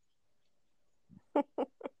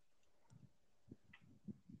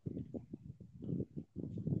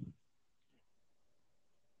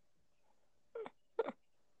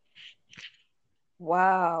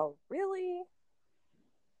 Wow, really?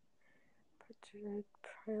 Richard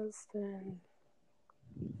Preston.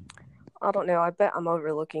 I don't know. I bet I'm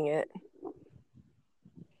overlooking it.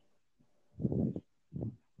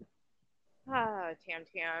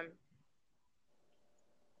 Tam.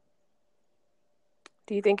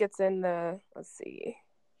 Do you think it's in the? Let's see.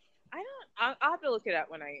 I don't. I'll have to look it up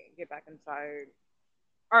when I get back inside.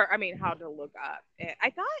 Or I mean, how to look up. I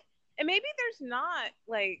thought, and maybe there's not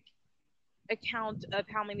like a count of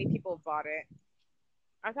how many people bought it.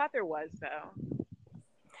 I thought there was though.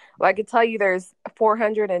 Well, I could tell you there's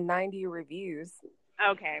 490 reviews.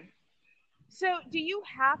 Okay. So, do you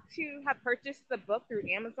have to have purchased the book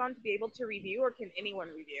through Amazon to be able to review, or can anyone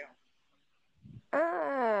review?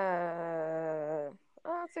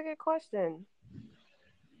 That's a good question.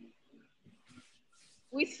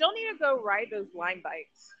 We still need to go ride those Lime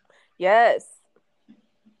bikes. Yes.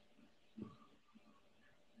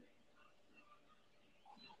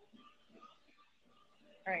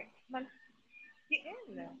 All right, come on, get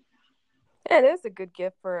in. Yeah, it is a good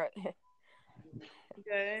gift for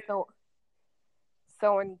Good. So,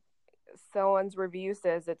 someone's review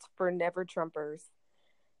says it's for never Trumpers,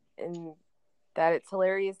 and that it's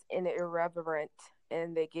hilarious and irreverent,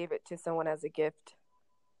 and they gave it to someone as a gift.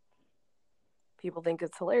 People think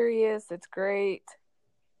it's hilarious. It's great.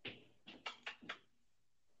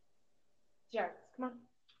 Jax, come on.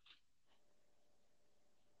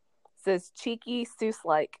 It says cheeky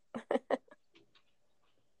Seuss-like.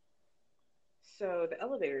 So the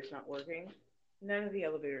elevator's not working. None of the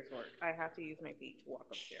elevators work. I have to use my feet to walk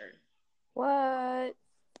upstairs. What?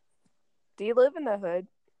 Do you live in the hood?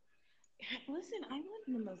 Listen, I live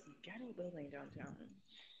in the most ghetto building downtown.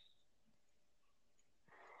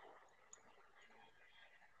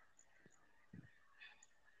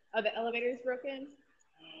 Oh, the elevator's broken?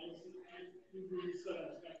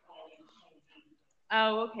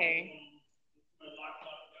 Oh, okay.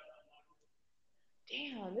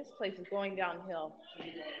 Damn, this place is going downhill.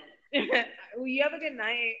 Well, you have a good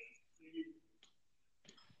night.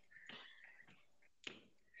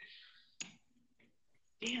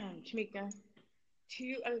 Damn, Tamika.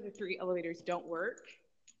 2 out of the 3 elevators don't work.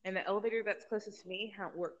 And the elevator that's closest to me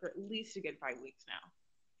hasn't worked for at least a good 5 weeks now.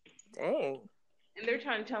 Dang. And they're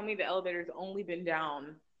trying to tell me the elevator's only been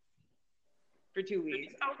down for 2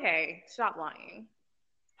 weeks. Okay, stop lying.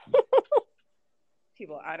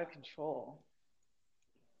 People are out of control.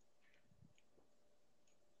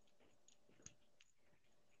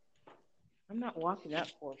 I'm not walking up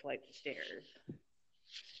 4 flights of stairs.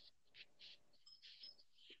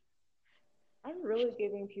 I'm really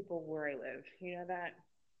giving people where I live. You know that?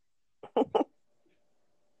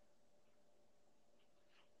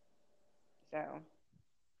 So,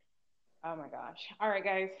 oh my gosh. All right,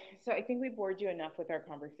 guys. So I think we bored you enough with our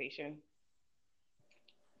conversation.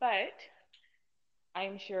 But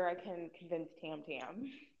I'm sure I can convince Tam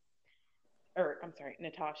Tam, or I'm sorry,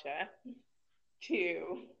 Natasha,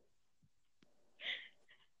 to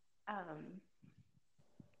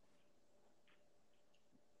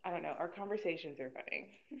I don't know. Our conversations are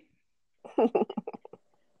funny,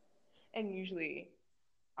 and usually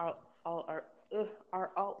are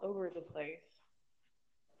all over the place.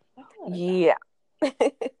 Yeah.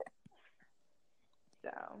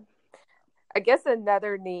 So, I guess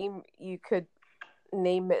another name you could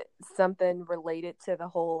name it something related to the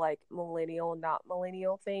whole like millennial, not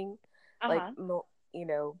millennial thing, like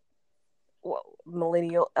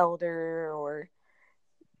millennial elder, or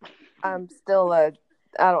I'm still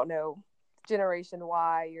I don't know, Generation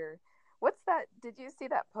Y, or what's that? Did you see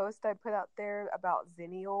that post I put out there about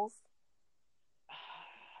zennials?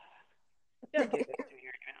 Don't do this to me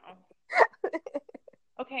right now.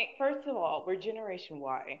 Okay, first of all, we're Generation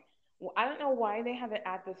Y. Well, I don't know why they haven't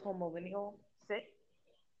added this whole millennial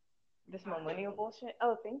this millennial bullshit.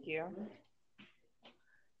 Oh, thank you.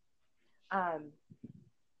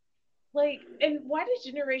 Like, and why does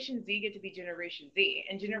Generation Z get to be Generation Z,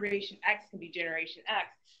 and Generation X can be Generation X?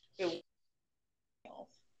 So,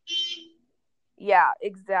 yeah,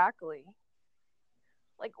 exactly.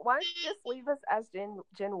 Like, why don't you just leave us as Gen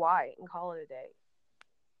Y and call it a day?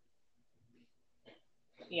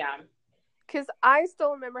 Yeah. Because I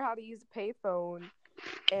still remember how to use a payphone,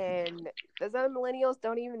 and those other millennials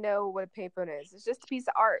don't even know what a payphone is. It's just a piece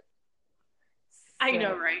of art. So, I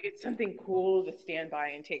know, right? It's something cool to stand by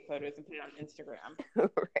and take photos and put it on Instagram.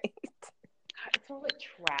 Right. God, it's all like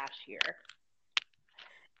trash here.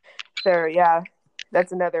 So, yeah,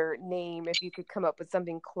 that's another name if you could come up with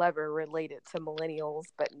something clever related to millennials,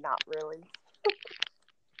 but not really.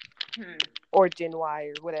 Or Gen Y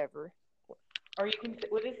or whatever. Or you can,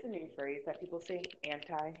 what is the new phrase that people say?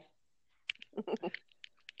 Anti.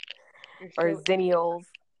 Or zennials.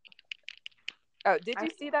 Oh, did you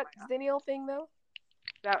see that zennial thing though?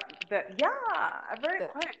 Yeah, I've read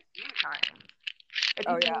it quite a few times.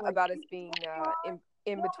 Oh yeah, like, about us being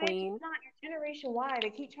in between. It's not your Generation Y.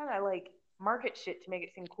 They keep trying to like market shit to make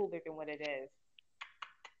it seem cooler than what it is.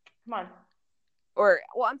 Come on.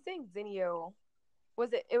 I'm saying Zenio.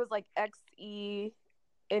 It was like XE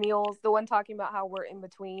Ennials, the one talking about how we're in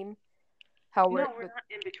between. No, we're not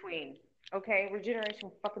in between. Okay, we're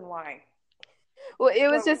Generation fucking Y. Well, it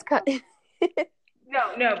was just kind of...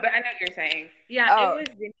 No, but I know what you're saying. Yeah,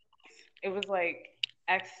 it was like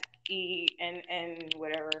XENN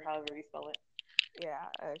whatever, however you spell it. Yeah.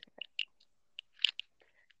 Okay.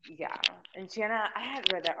 Yeah, and Jana, I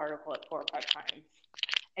had read that article like 4 or 5 times,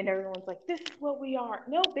 and everyone's like, "This is what we are."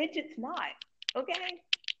 No, bitch, it's not. Okay.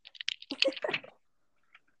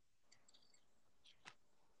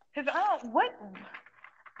 Because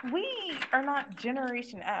we are not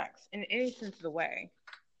Generation X in any sense of the way.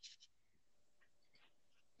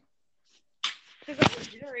 Because I'm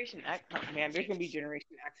Generation X, man, there's gonna be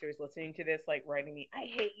Generation Xers listening to this, like writing me, "I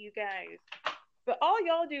hate you guys," but all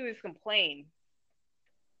y'all do is complain.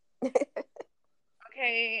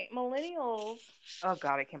 Okay, millennials. Oh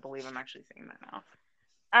God, I can't believe I'm actually saying that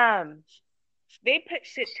now. They put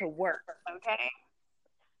shit to work. Okay,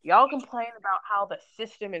 y'all complain about how the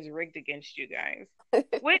system is rigged against you guys,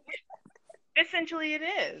 which essentially it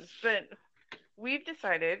is. But we've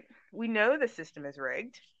decided we know the system is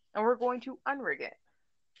rigged, and we're going to unrig it.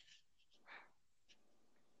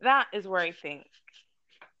 That is where I think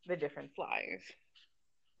the difference lies.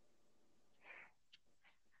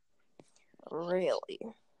 Really?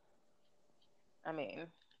 I mean,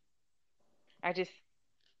 I just.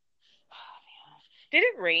 Oh, man. Did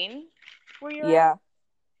it rain where you're at?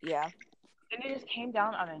 Yeah. And it just came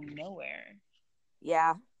down out of nowhere.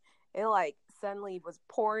 Yeah. It like suddenly was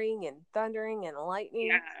pouring and thundering and lightning.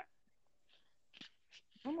 Yeah.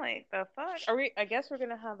 I'm like, the fuck? I guess we're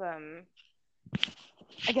gonna have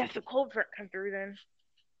I guess the cold front come through then.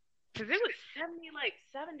 Because it was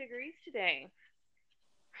 7 degrees today.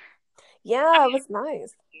 Yeah, it was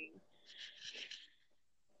nice.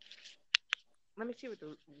 Let me see what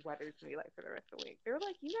the weather's gonna be like for the rest of the week. They were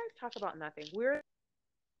like, you guys talk about nothing.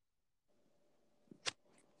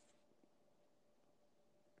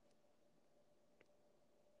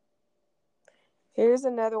 Here's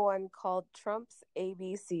another one called Trump's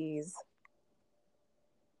ABCs.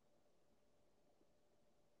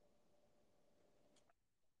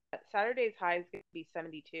 Saturday's high is gonna be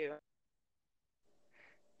 72.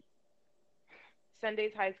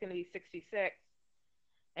 Sunday's high is gonna be 66.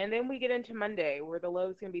 And then we get into Monday where the low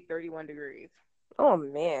is gonna be 31 degrees. Oh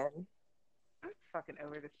man. I'm fucking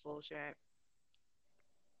over this bullshit.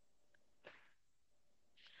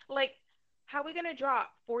 Like, how are we gonna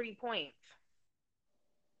drop 40 points?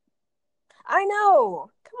 I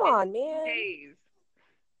know. Come on, man. Days.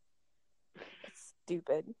 It's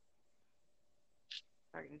stupid.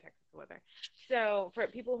 Fucking Texas weather. So, for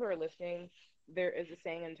people who are listening, there is a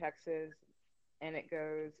saying in Texas, and it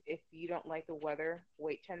goes, if you don't like the weather,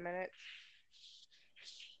 wait 10 minutes.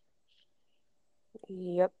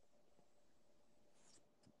 Yep.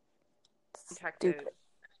 In Texas, Stupid.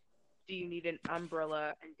 do you need an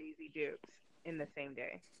umbrella and Daisy Dukes in the same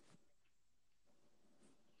day?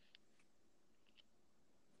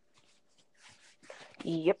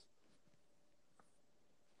 Yep.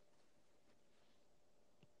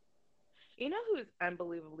 You know who's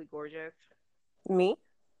unbelievably gorgeous? Me?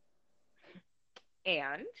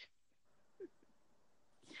 And,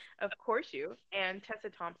 of course, you. And Tessa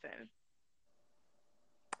Thompson.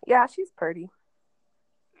 Yeah, she's pretty.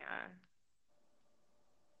 Yeah.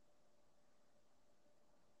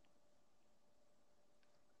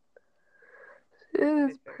 It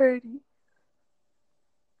is pretty.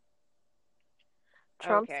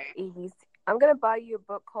 Trump's Okay. ABC. I'm gonna buy you a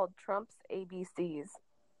book called Trump's ABCs.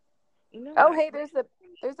 You know Oh, what? hey, there's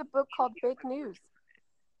a book called Fake News.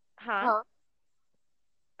 Huh?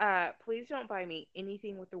 Please don't buy me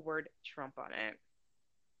anything with the word Trump on it.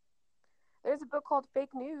 There's a book called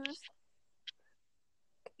Fake News.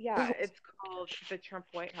 Yeah, it's called The Trump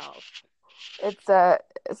White House. It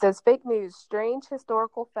says Fake News: Strange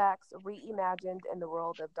Historical Facts Reimagined in the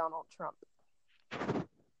World of Donald Trump.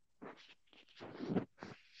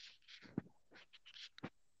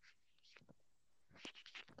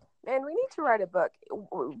 Man, we need to write a book.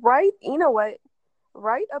 You know what?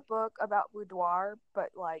 Write a book about boudoir,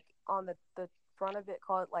 but like on the front of it,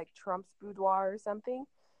 call it like Trump's Boudoir or something.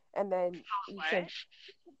 And then you can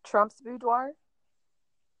Trump's Boudoir.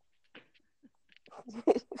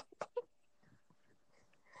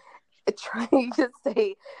 Trying to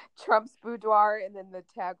say Trump's Boudoir, and then the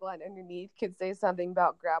tagline underneath could say something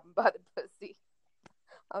about grab him by the pussy.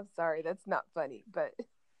 I'm sorry, that's not funny, but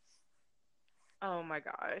oh my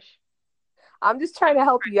gosh, I'm just trying to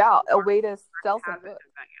help you out. A way to sell some books.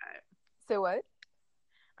 So what?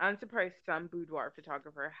 I'm surprised some boudoir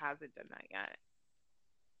photographer hasn't done that yet.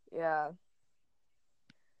 Yeah.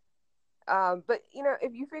 But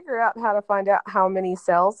if you figure out how to find out how many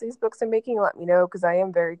sales these books are making, let me know because I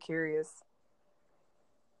am very curious.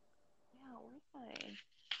 Yeah, why?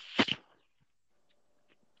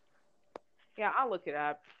 Yeah, I'll look it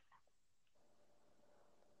up.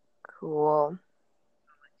 Cool.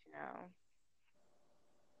 Yeah.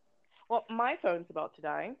 Well, my phone's about to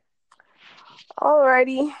die.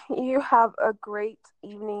 Alrighty, you have a great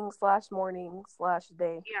evening / morning /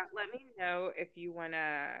 day. Yeah, let me know if you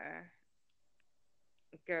wanna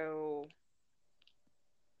go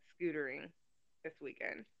scootering this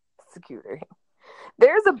weekend. Scootering.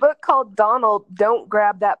 There's a book called Donald, Don't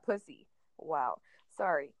Grab That Pussy. Wow.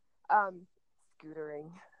 Sorry.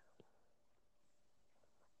 Scootering.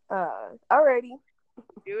 Alrighty.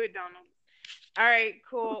 Do it, Donald. All right,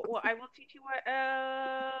 cool. Well, I will teach you what.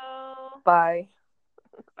 Bye.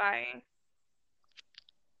 Bye.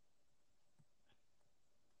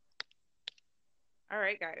 All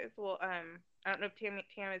right, guys. Well, I don't know if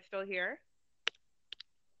Tam is still here,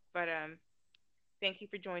 but thank you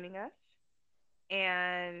for joining us,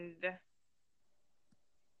 and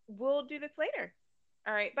we'll do this later.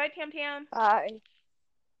 All right, bye, Tam. Bye.